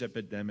AIDS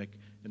epidemic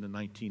in the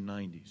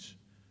 1990s.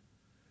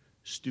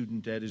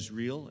 Student debt is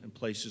real and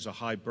places a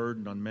high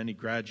burden on many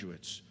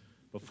graduates,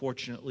 but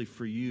fortunately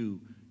for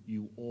you,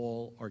 you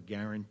all are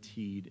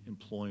guaranteed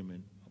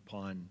employment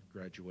upon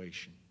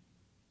graduation.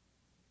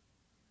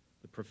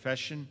 The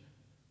profession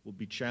will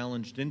be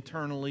challenged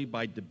internally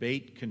by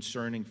debate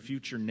concerning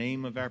future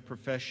name of our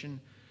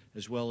profession,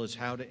 as well as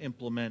how to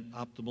implement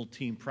optimal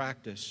team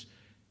practice,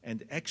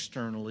 and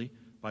externally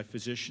by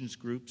physicians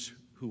groups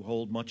who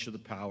hold much of the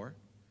power,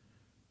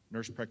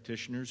 nurse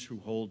practitioners who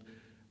hold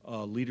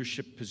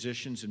leadership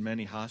positions in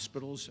many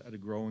hospitals at a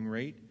growing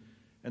rate,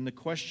 and the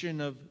question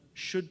of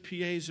should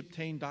PAs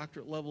obtain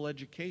doctorate-level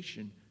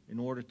education in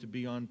order to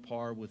be on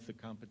par with the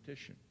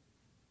competition.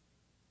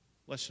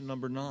 Lesson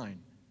number 9.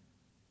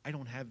 I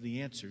don't have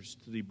the answers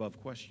to the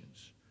above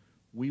questions.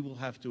 We will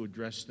have to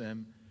address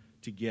them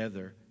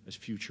together as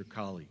future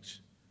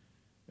colleagues.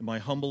 In my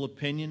humble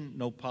opinion,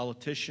 no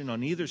politician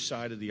on either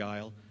side of the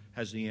aisle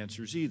has the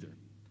answers either.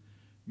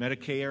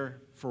 Medicare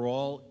for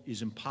all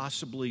is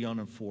impossibly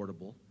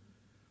unaffordable.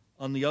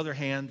 On the other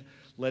hand,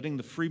 letting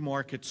the free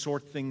market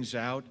sort things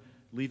out,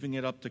 leaving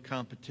it up to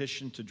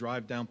competition to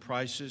drive down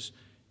prices,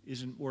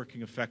 isn't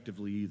working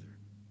effectively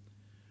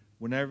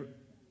either.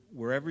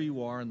 Wherever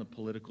you are in the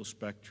political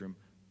spectrum,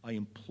 I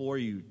implore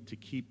you to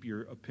keep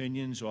your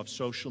opinions off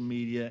social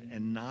media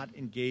and not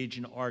engage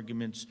in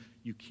arguments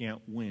you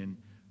can't win,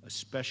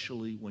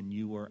 especially when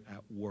you are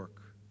at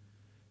work.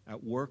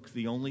 At work,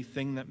 the only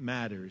thing that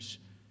matters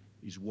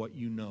is what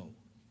you know,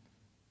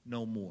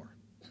 no more.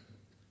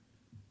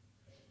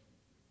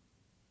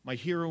 My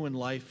hero in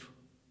life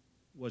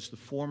was the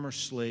former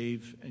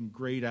slave and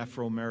great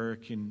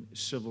Afro-American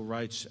civil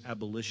rights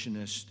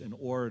abolitionist and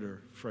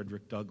orator,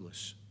 Frederick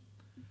Douglass.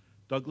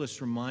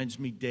 Douglass reminds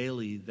me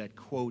daily that,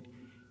 quote,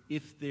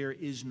 if there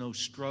is no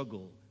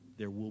struggle,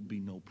 there will be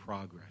no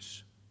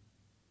progress.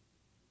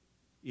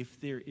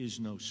 If there is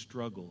no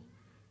struggle,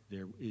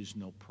 there is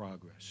no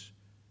progress.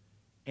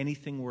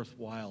 Anything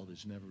worthwhile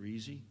is never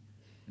easy,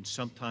 and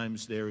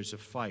sometimes there is a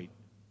fight.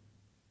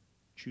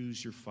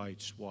 Choose your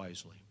fights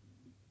wisely.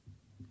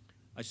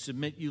 I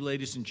submit you,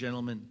 ladies and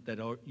gentlemen, that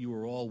you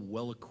are all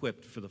well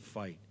equipped for the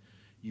fight.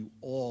 You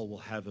all will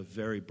have a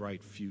very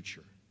bright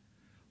future.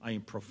 I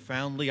am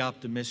profoundly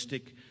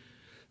optimistic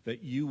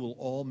that you will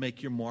all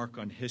make your mark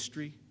on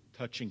history,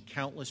 touching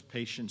countless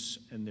patients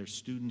and their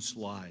students'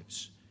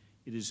 lives.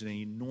 It is an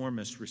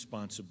enormous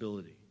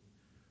responsibility.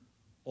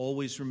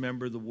 Always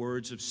remember the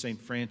words of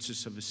St.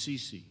 Francis of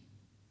Assisi.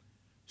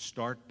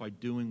 Start by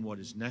doing what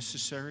is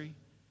necessary,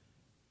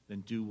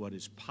 then do what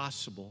is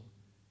possible,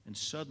 and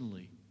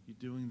suddenly you're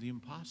doing the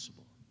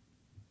impossible.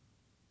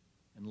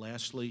 And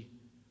lastly,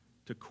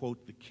 to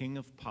quote the king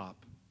of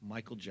pop,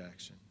 Michael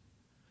Jackson,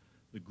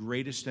 the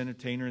greatest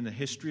entertainer in the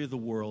history of the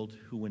world,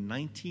 who in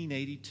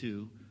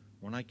 1982,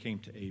 when I came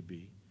to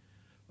AB,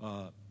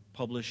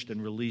 published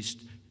and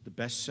released the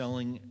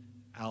best-selling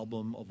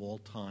album of all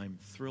time,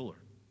 Thriller.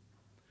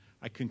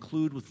 I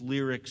conclude with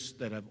lyrics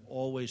that I've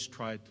always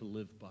tried to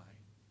live by.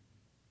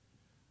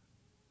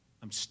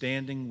 I'm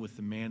standing with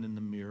the man in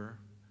the mirror.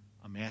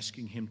 I'm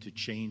asking him to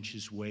change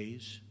his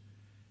ways.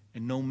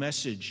 And no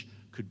message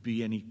could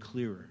be any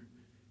clearer.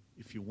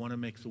 If you want to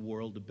make the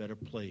world a better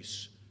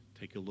place,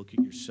 take a look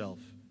at yourself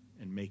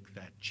and make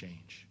that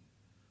change.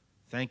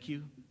 Thank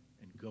you,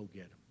 and go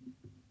get 'em.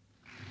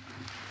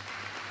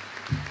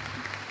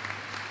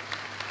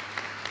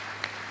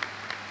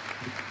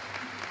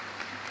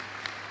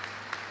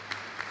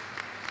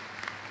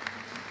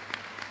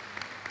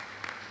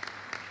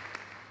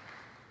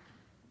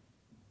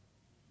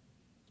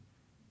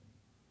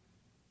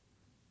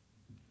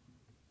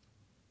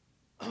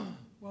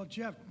 Well,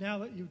 Jeff, now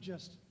that you've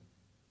just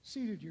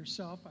seated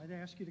yourself, I'd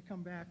ask you to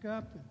come back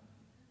up. And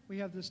we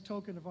have this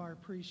token of our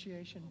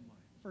appreciation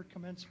for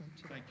commencement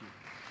today. Thank you.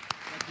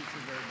 Thank you so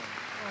very much.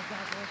 Oh,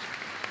 God bless you.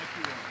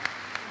 Thank you all.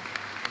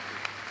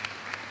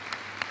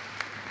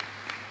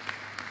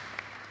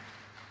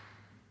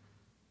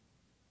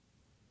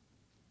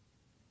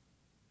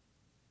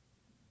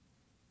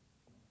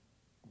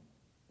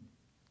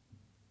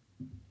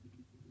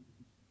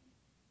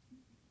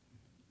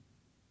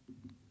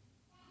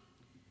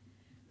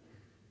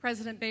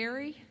 President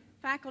Barry,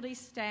 faculty,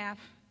 staff,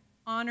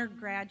 honored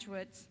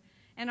graduates,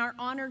 and our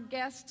honored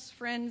guests,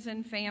 friends,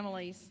 and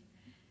families.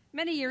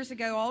 Many years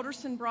ago,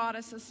 Alderson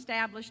Broaddus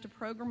established a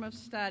program of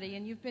study,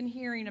 and you've been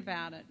hearing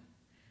about it.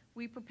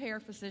 We prepare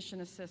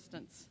physician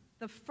assistants,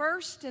 the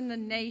first in the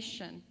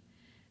nation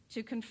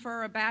to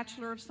confer a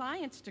Bachelor of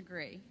Science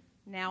degree,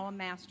 now a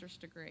master's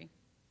degree.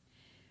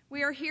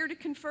 We are here to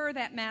confer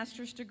that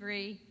master's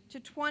degree to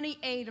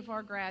 28 of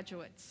our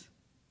graduates.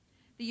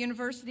 The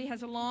university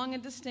has a long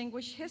and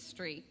distinguished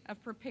history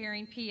of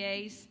preparing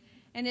PAs,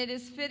 and it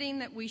is fitting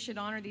that we should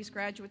honor these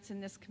graduates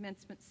in this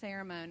commencement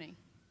ceremony.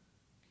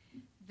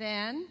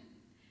 Then,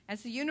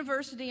 as the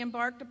university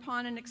embarked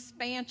upon an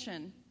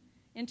expansion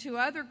into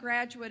other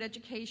graduate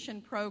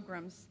education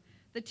programs,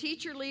 the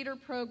Teacher Leader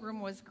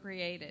Program was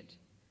created.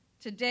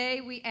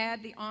 Today, we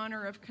add the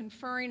honor of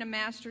conferring a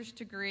master's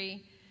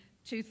degree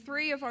to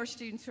 3 of our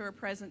students who are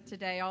present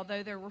today,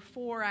 although there were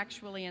 4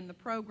 actually in the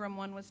program.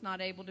 One was not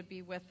able to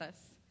be with us.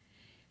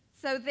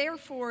 So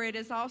therefore, it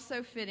is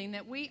also fitting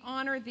that we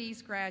honor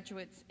these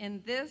graduates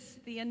in this,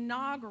 the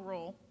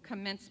inaugural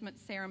commencement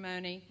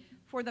ceremony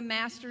for the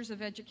Masters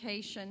of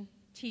Education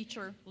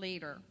Teacher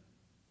Leader.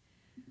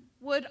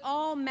 Would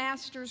all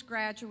master's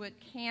graduate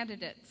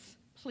candidates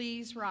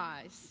please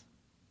rise?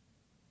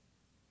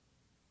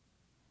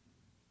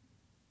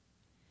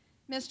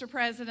 Mr.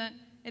 President,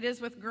 it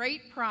is with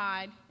great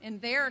pride in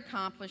their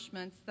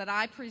accomplishments that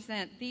I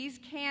present these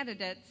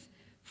candidates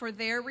for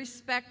their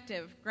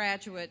respective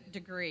graduate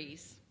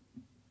degrees.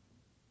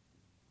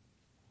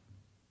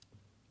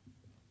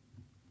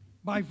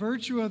 By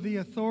virtue of the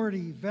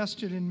authority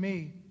vested in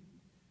me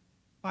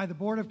by the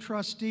Board of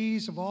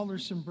Trustees of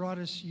Alderson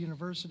Broaddus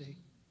University,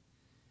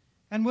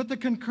 and with the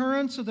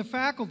concurrence of the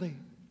faculty,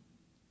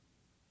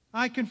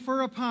 I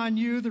confer upon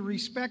you the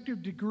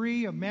respective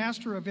degree of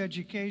Master of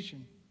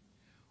Education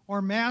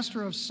or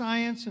Master of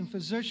Science and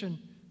Physician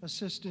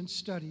Assistant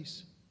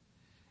Studies,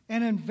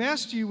 and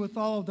invest you with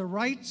all of the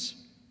rights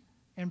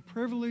and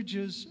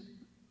privileges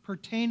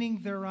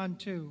pertaining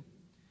thereunto.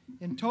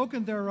 In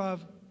token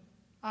thereof,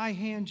 I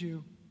hand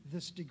you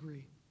this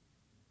degree.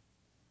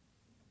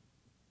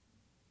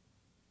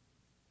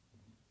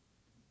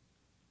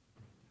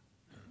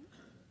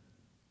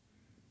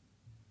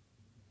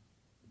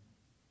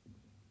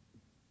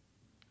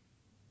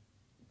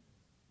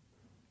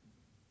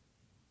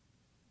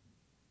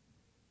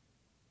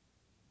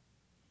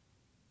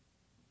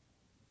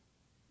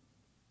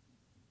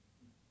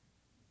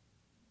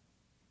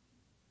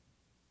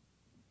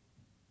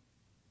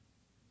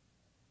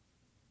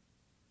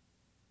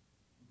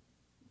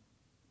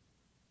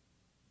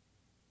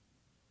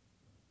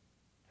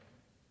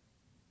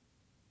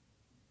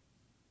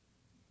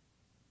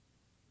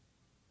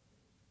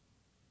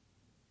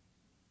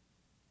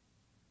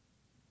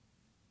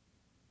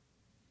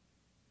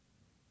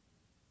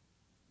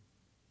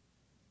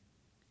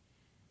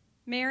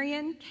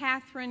 Marion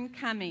Catherine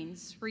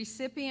Cummings,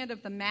 recipient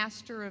of the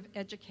Master of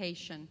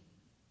Education.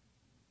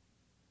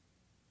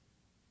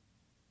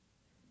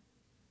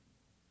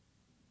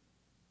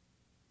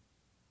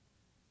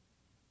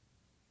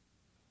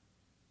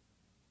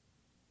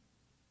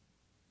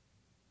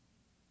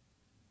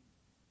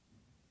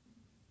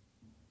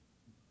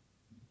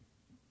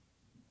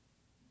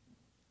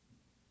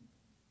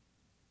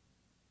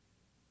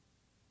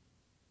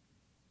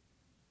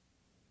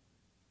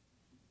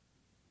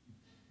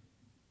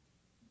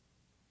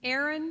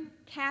 Erin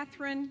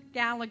Catherine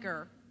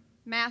Gallagher,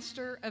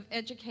 Master of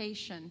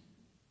Education.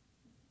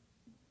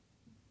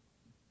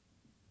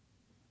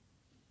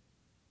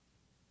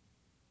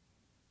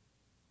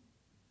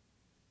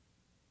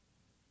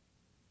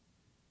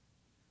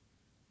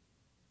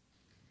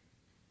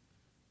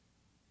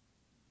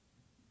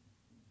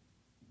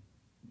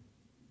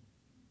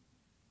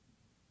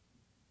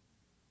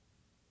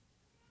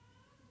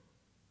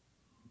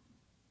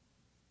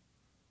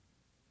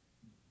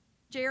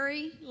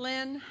 Jerry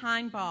Lynn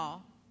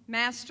Heinball,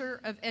 Master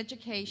of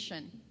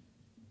Education.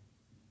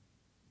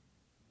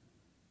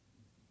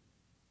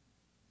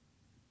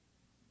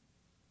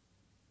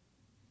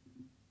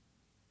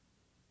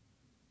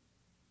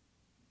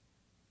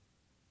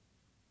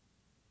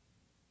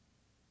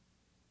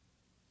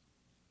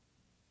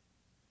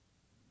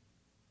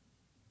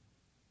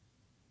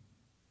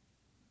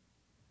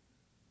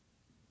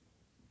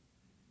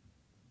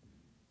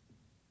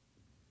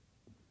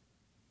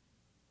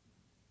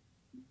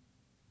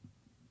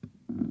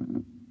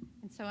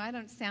 So I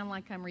don't sound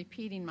like I'm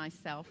repeating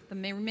myself. The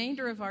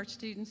remainder of our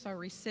students are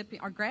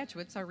our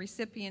graduates are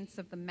recipients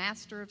of the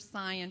Master of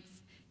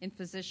Science in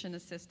Physician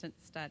Assistant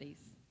Studies.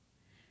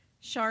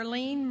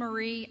 Charlene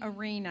Marie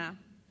Arena,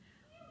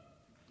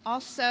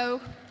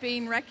 also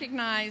being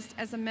recognized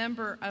as a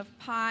member of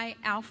Pi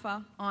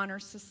Alpha Honor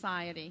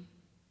Society.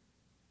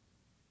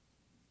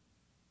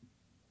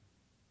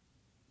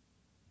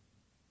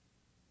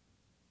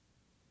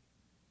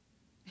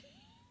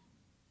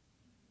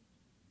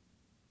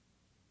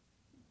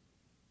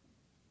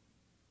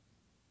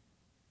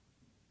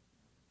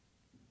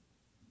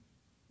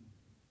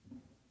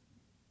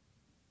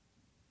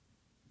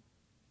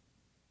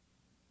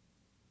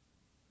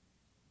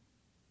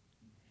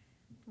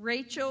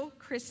 Rachel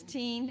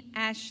Christine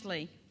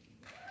Ashley.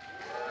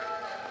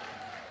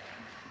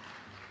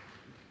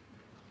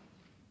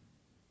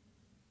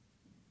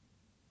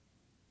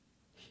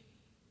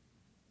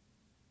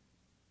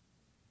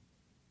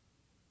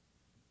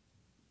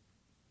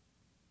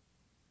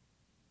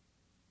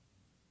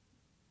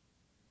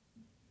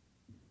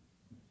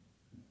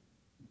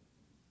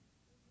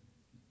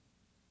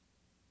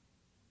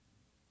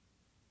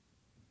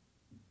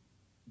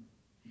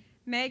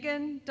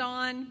 Megan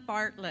Dawn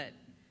Bartlett,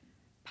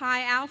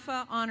 Pi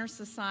Alpha Honor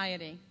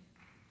Society.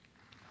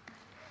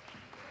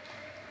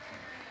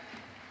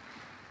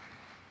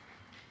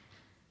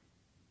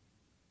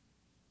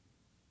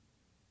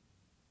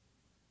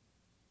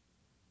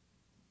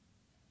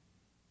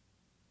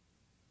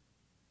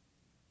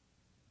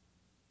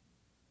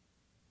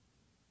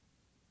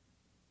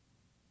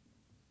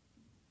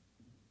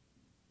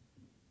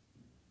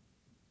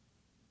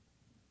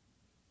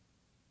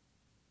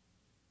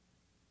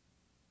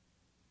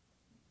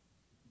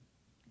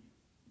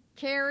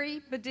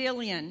 Carrie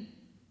Badillion.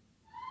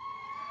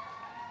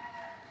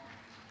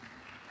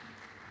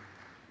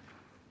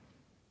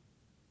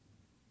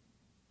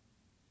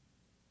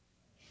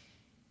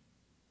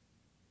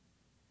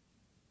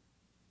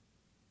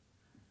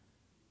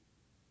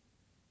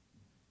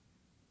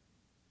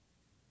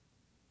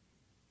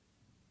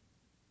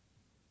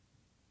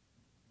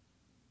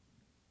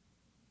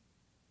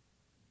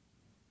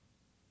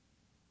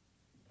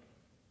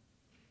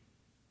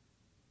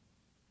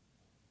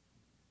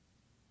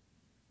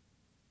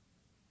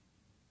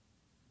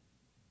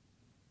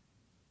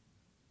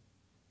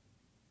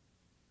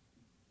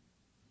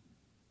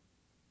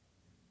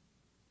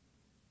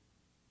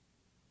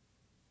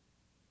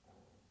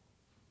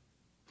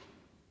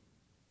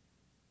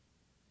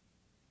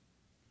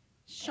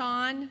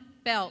 Sean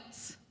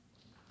Belts.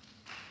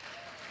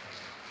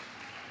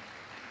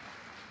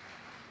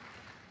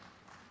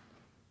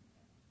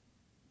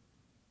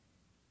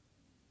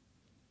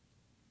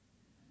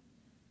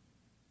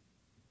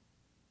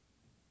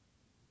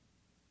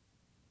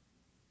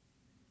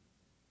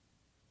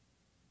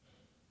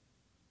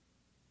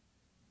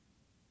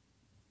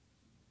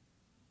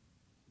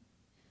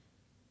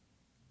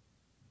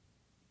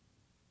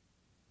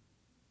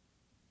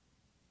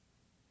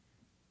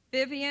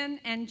 Vivian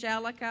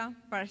Angelica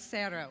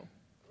Barcero.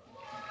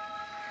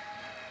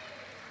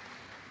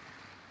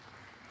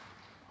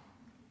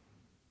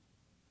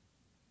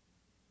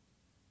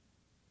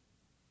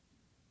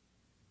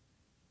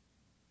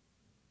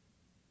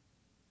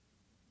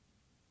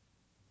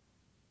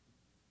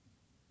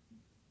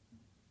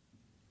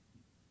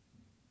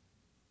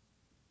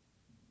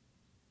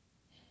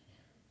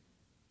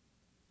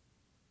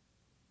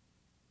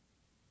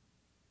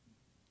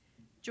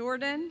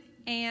 Jordan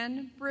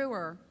Ann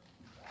Brewer.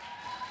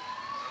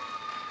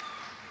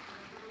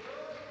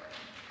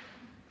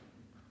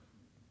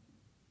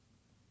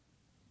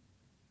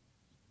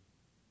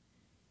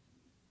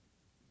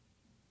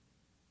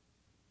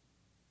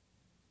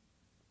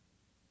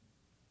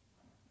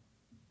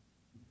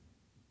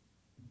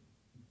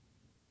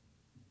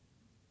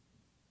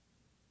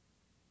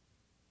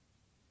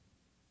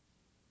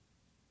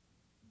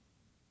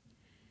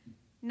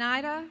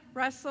 Nida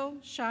Russell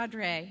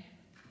Chaudray.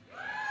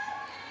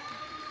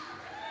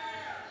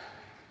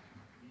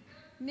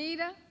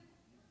 Nita,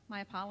 my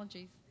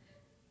apologies.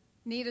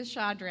 Nita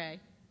Chaudray.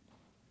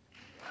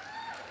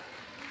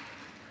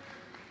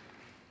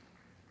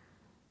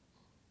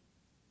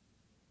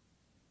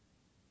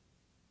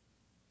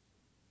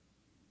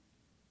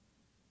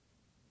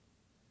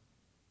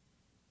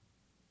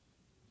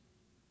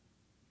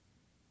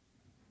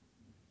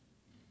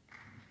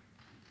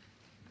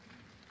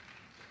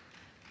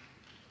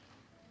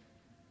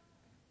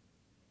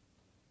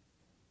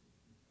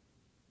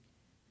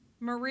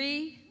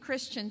 Marie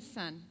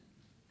Christensen.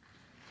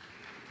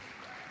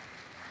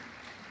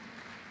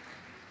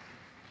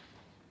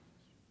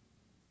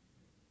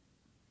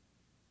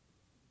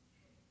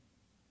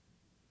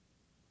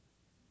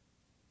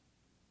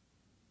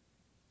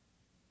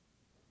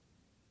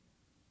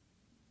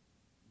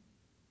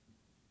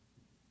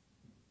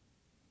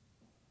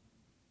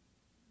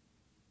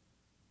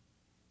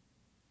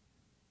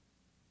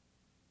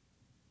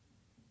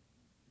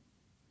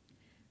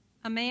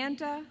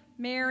 Amanda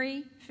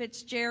Mary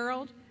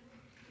Fitzgerald,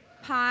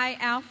 Pi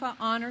Alpha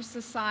Honor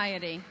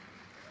Society.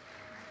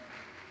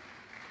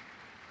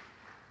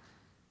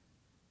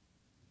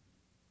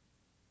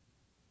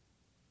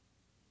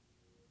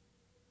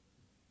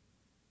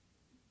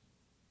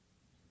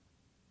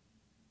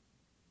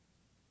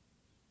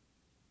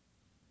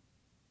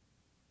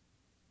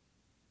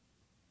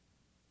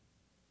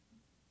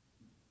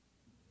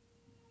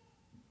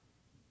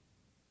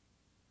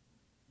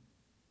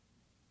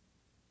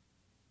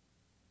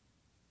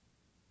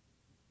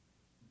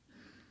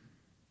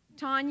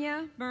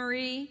 Tanya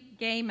Marie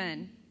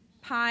Gaiman,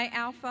 Pi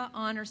Alpha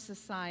Honor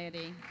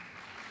Society.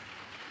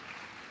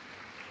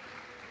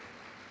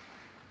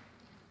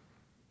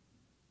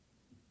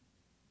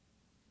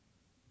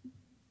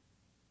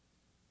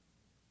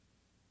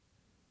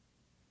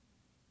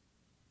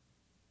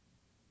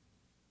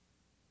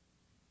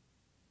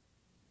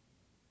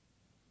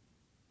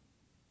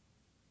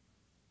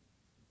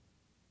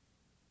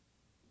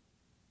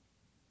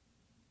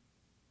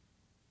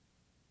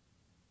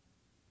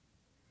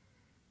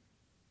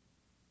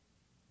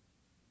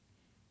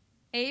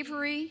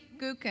 Avery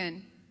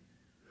Gukin.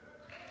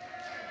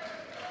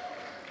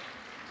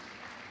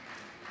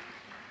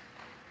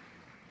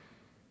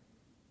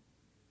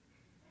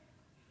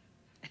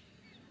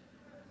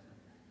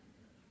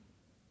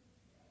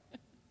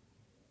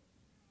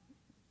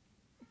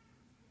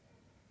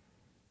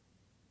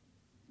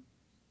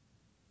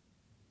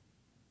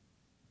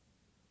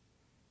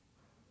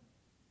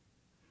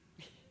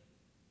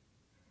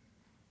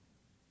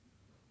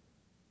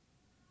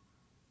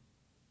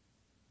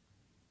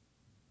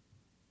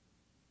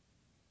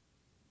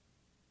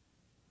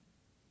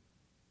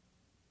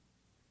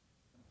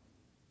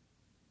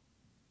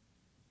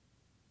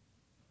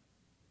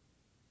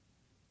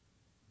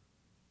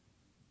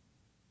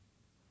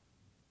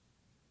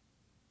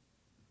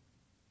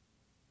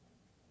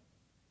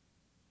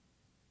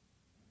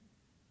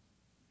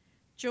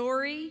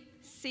 Jory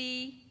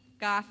C.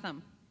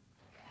 Gotham.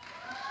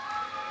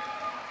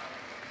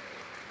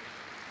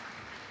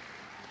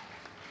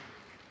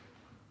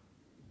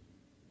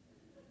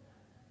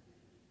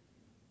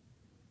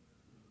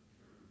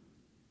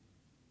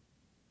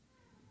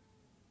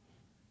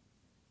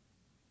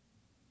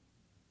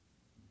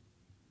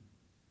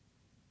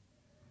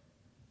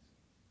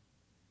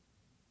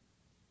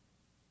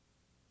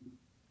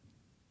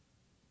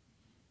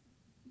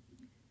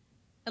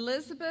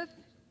 Elizabeth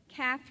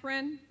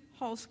Catherine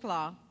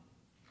Holsclaw.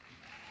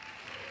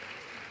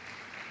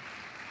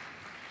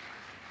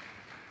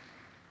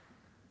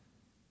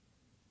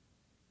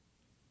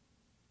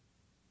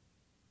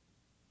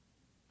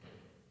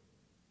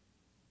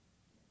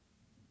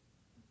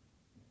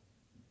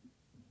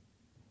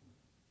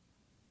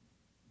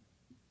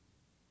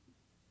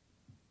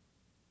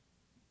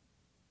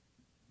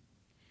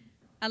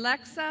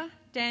 Alexa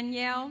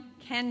Danielle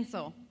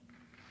Kenzel.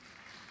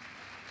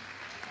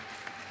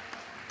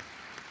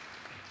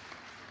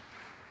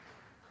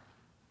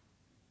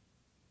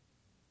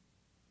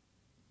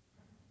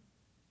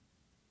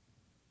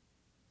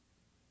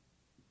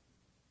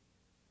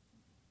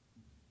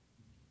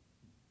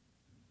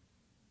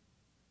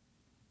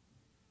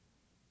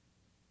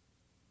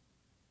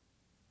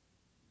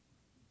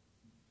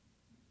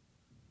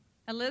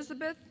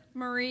 Elizabeth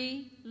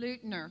Marie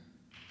Leutner.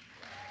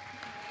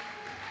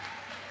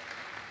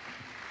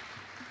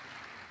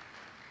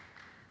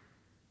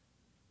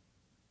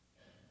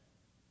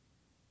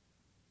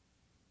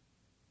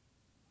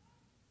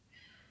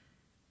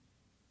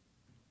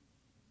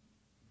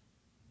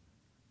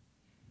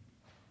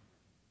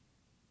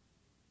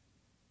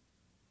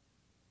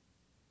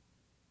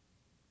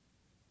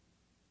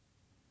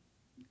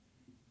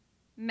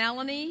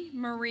 Melanie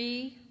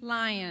Marie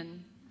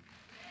Lyon.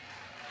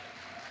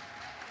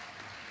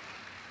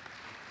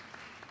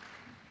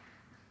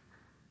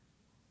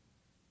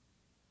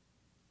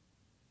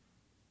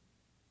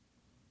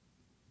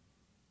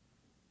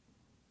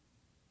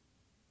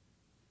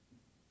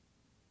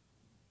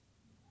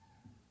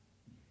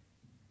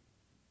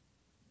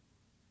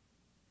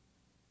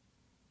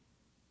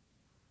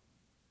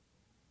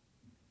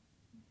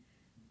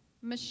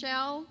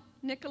 Michelle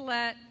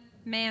Nicolette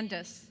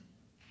Mandis.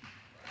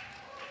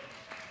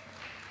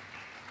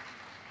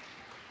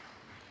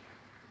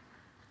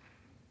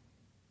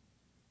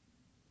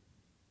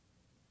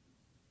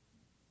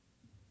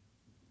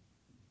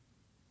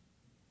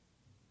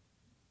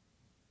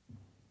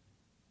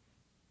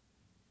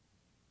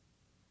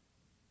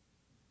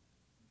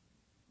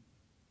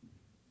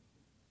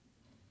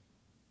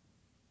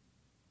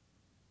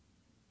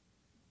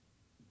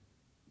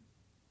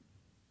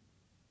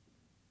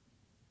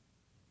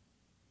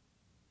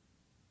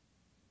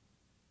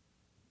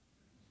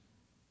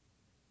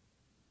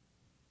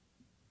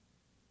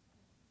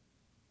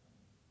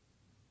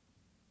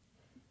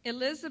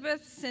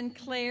 Elizabeth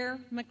Sinclair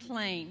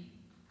McLean.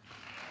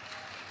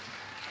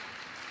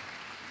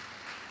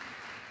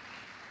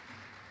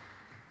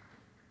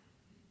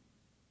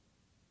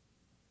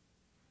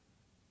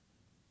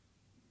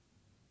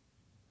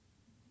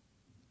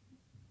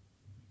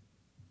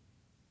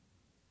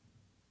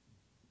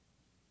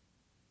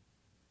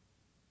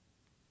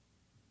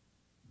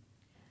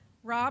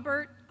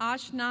 Robert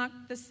Oshnok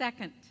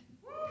II.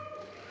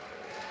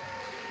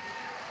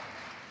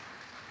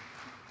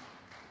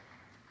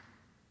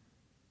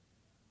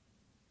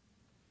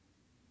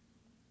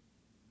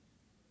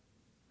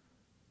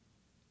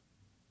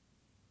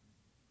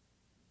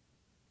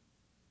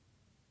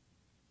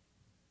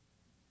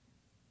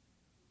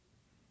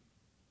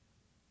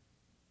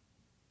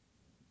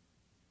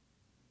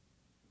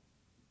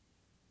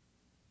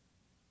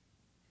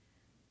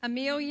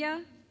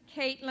 Amelia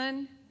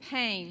Caitlin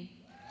Payne.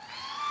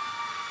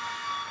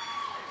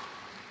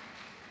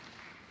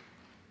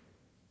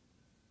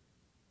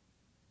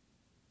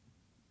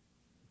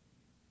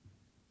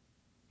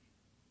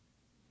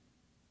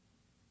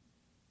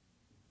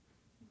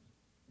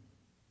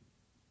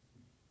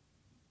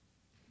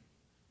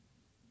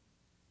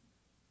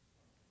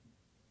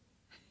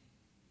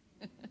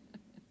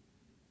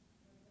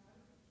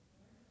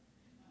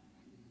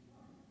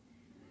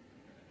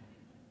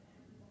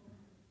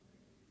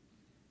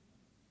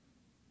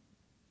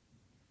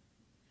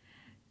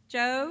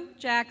 Joe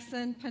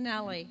Jackson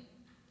Pinelli.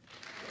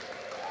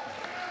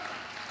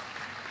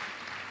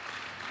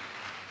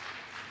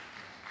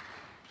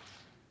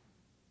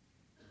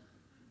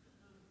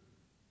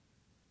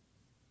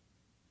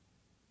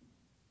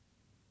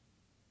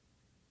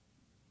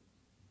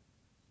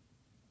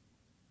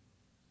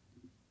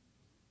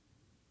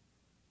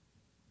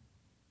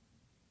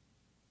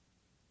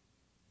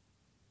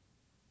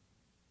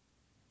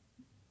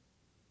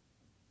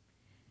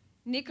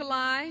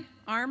 Nikolai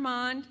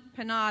Armand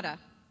Panada.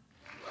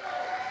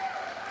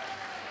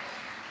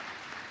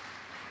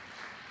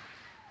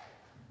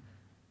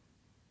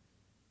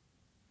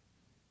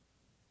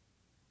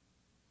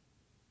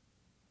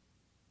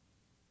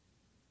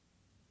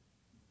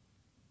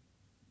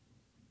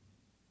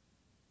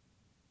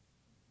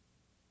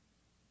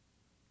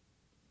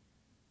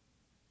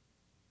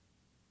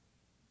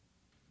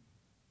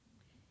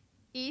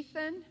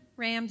 Ethan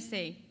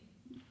Ramsey.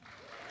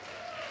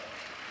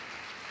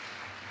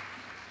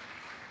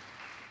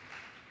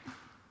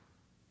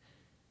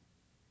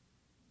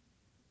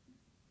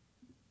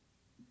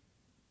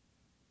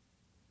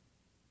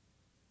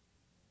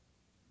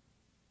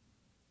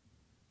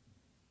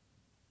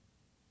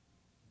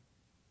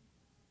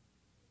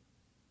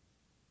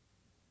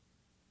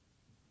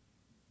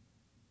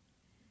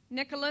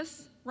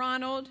 Nicholas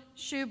Ronald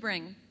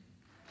Schubring.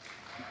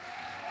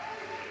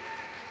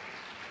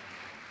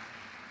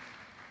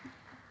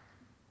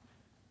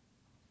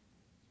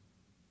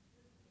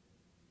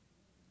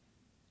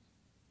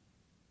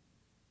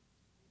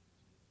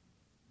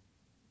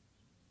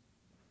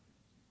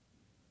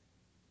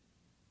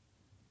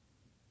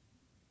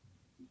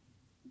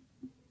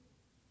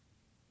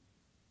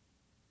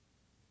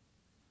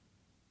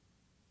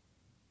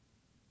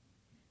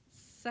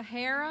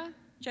 Sahara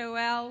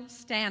Joelle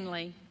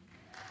Stanley.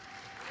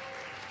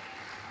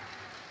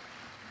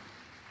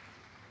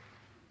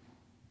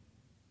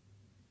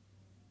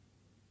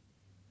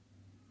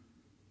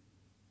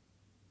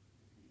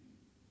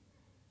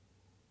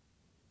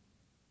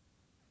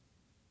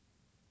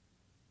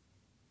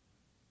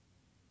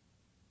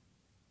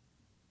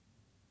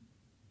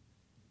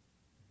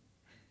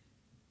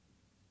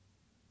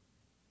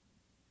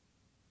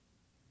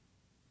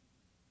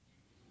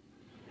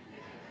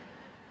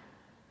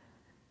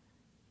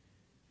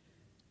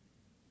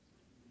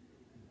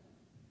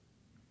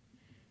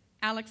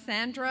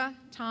 Alexandra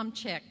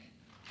Tomczyk.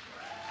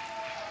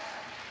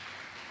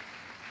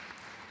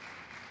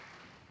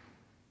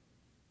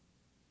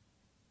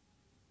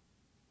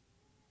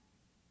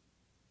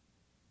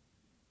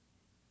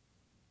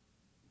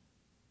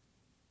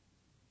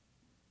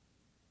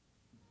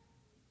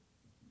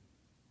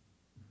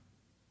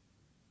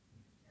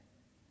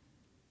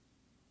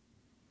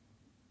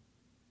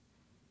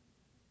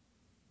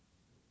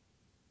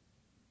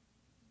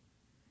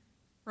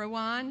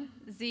 Rowan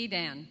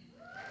Zedan.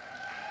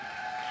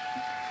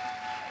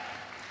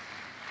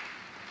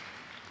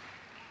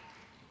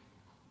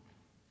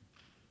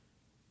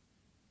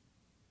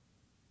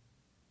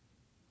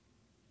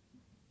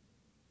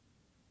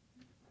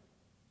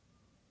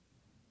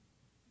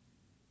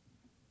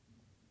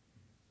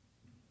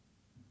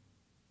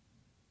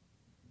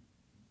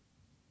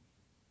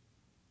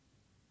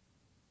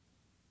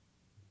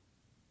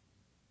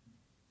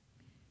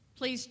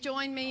 Please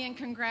join me in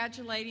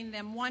congratulating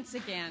them once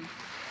again.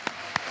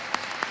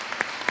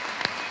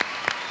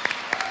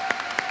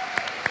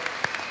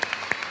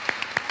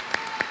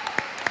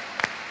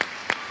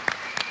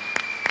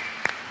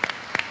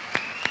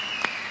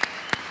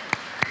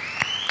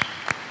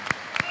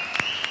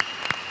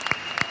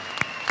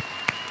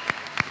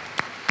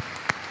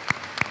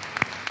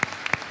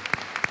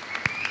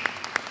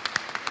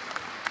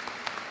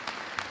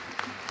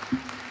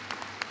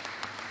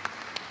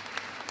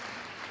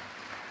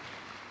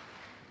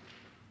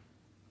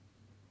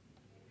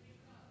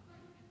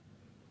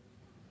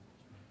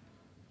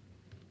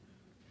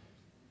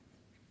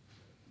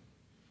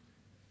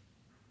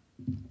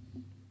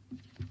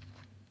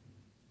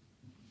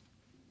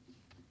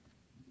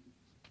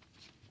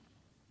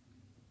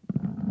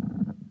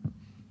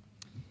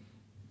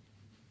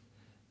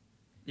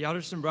 The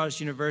Alderson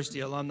Broaddus University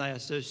Alumni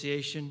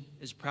Association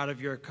is proud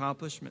of your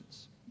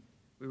accomplishments.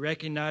 We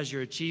recognize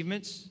your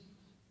achievements,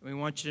 and we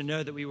want you to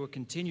know that we will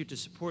continue to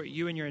support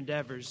you in your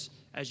endeavors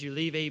as you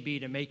leave AB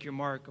to make your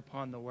mark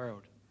upon the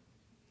world.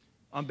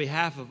 On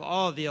behalf of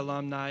all of the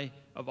alumni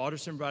of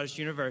Alderson Broaddus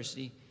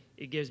University,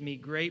 it gives me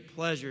great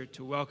pleasure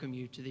to welcome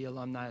you to the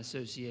Alumni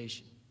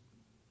Association.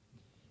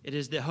 It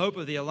is the hope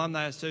of the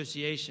Alumni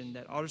Association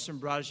that Alderson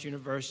Broaddus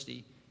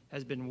University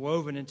has been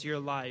woven into your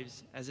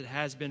lives as it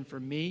has been for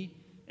me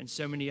and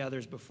so many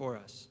others before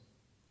us.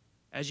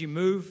 As you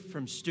move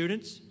from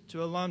students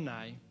to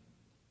alumni,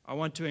 I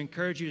want to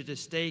encourage you to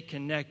stay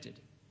connected.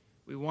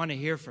 We want to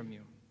hear from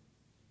you.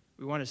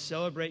 We want to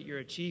celebrate your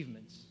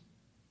achievements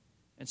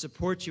and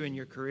support you in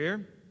your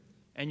career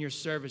and your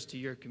service to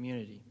your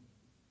community.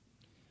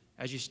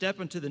 As you step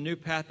into the new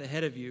path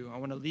ahead of you, I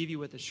want to leave you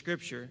with a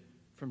scripture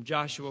from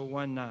Joshua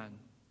 1:9.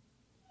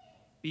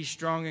 Be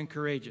strong and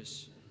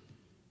courageous.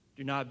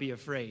 Do not be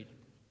afraid.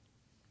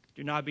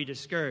 Do not be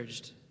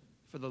discouraged,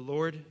 for the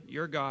Lord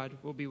your God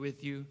will be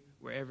with you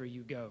wherever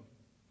you go.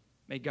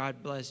 May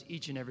God bless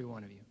each and every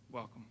one of you.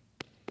 Welcome.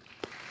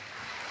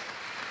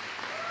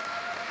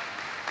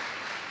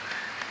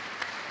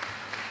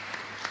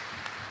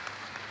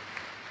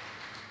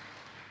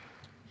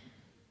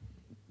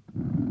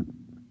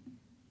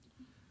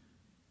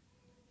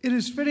 It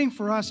is fitting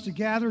for us to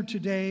gather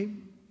today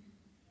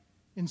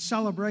in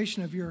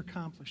celebration of your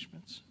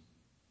accomplishments.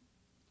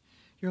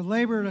 Your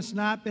labor has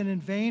not been in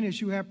vain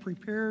as you have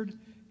prepared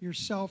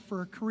yourself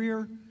for a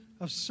career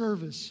of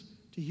service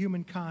to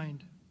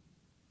humankind.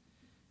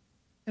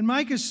 In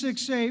Micah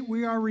 6:8,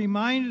 we are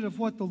reminded of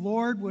what the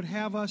Lord would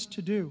have us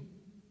to do.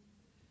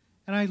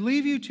 And I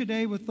leave you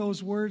today with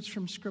those words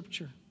from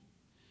Scripture: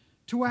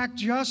 to act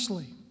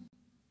justly,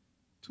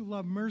 to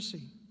love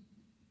mercy,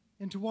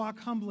 and to walk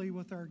humbly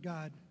with our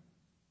God.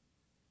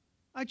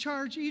 I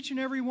charge each and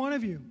every one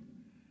of you,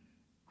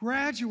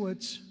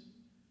 graduates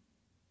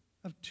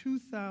of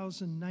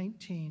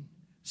 2019,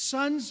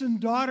 sons and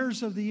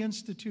daughters of the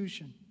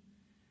institution,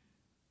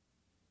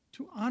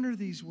 to honor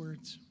these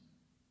words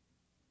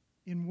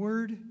in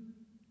word,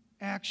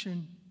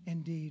 action,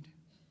 and deed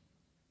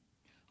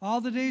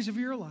all the days of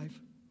your life,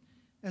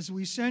 as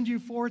we send you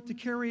forth to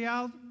carry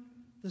out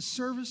the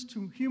service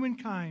to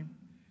humankind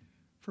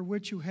for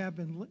which you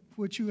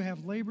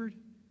have labored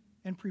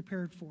and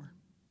prepared for.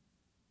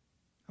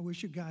 I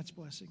wish you God's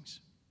blessings.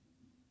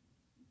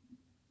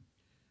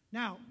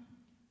 Now,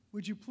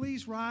 would you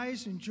please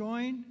rise and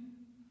join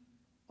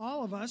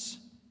all of us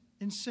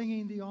in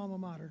singing the alma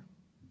mater?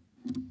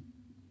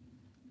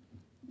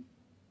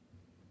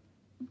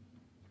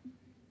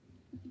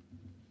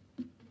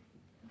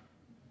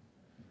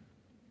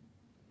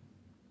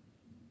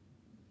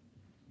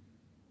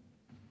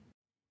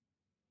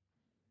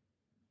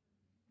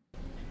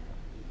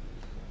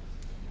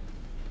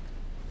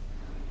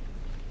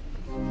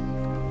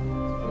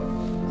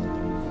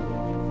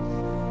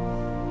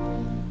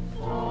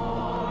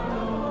 Far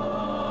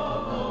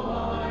of the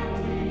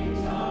winding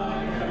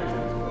tide,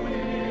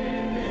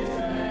 with its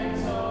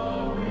banks of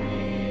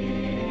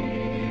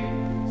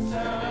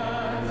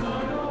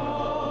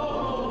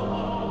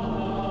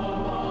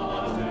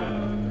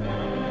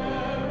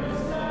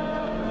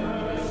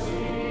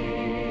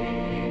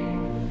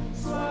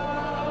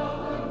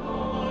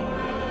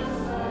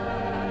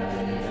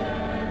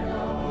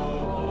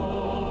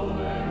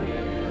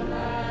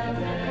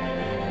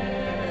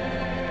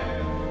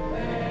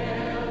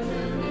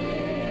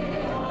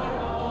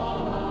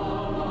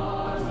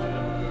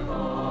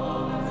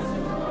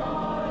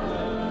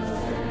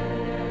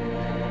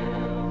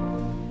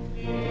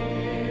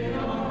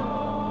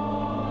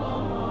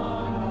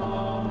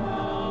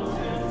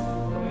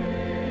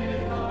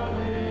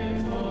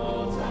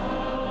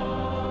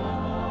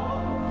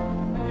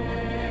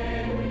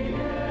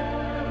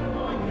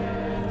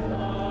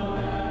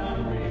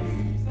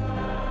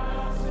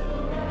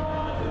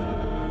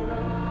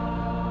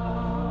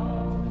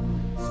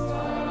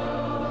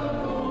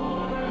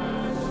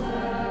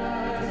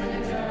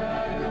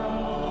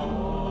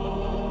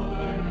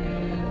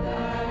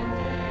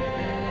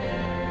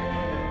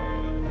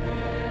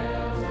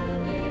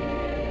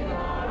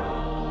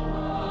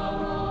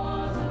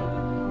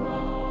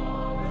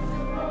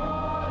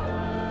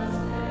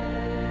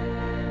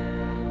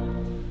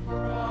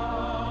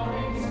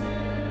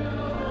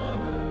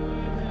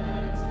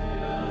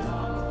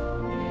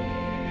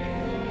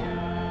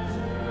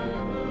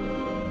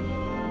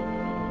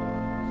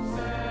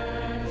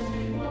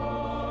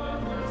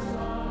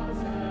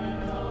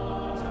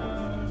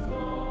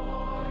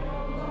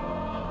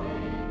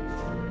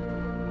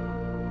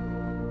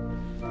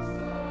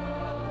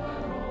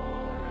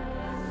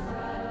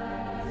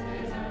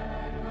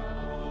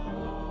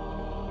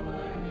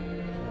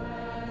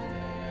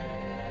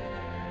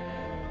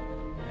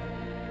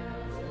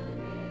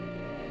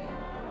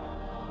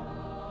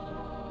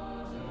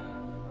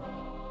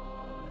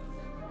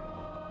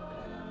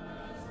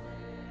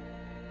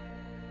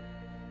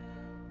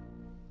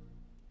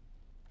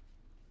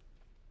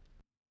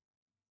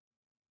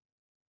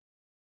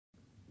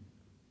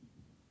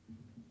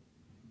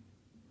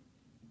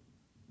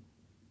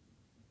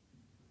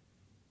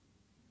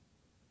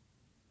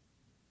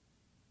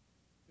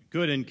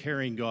Good and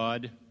caring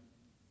God,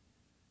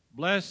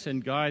 bless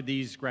and guide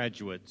these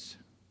graduates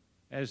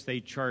as they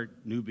chart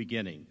new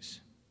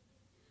beginnings.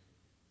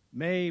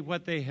 May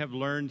what they have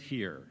learned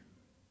here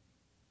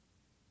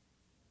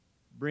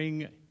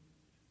bring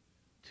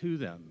to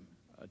them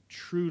a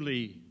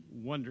truly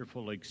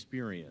wonderful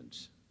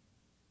experience.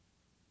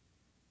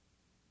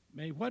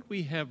 May what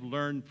we have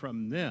learned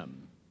from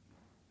them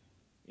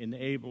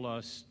enable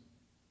us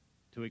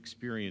to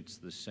experience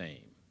the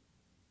same.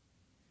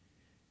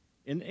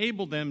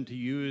 Enable them to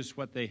use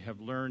what they have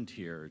learned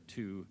here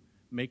to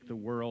make the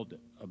world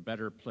a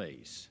better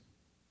place,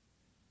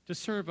 to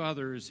serve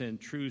others in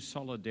true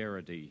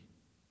solidarity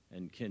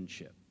and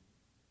kinship,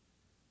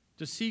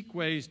 to seek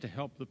ways to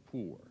help the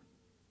poor,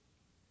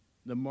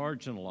 the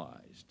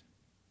marginalized,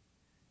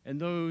 and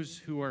those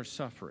who are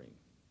suffering,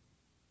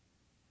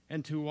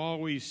 and to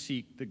always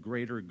seek the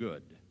greater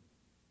good.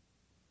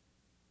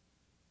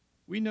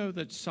 We know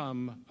that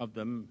some of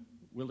them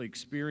will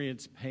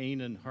experience pain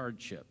and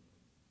hardship.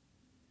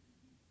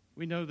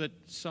 We know that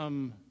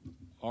some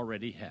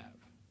already have.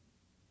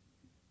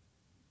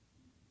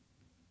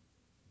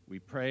 We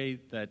pray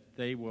that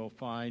they will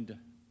find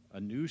a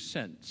new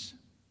sense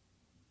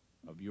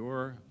of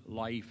your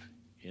life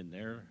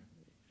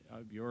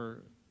of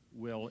your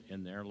will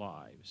in their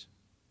lives.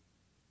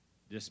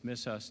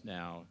 Dismiss us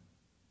now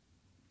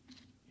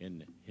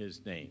in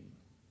his name.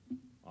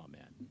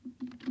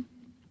 Amen.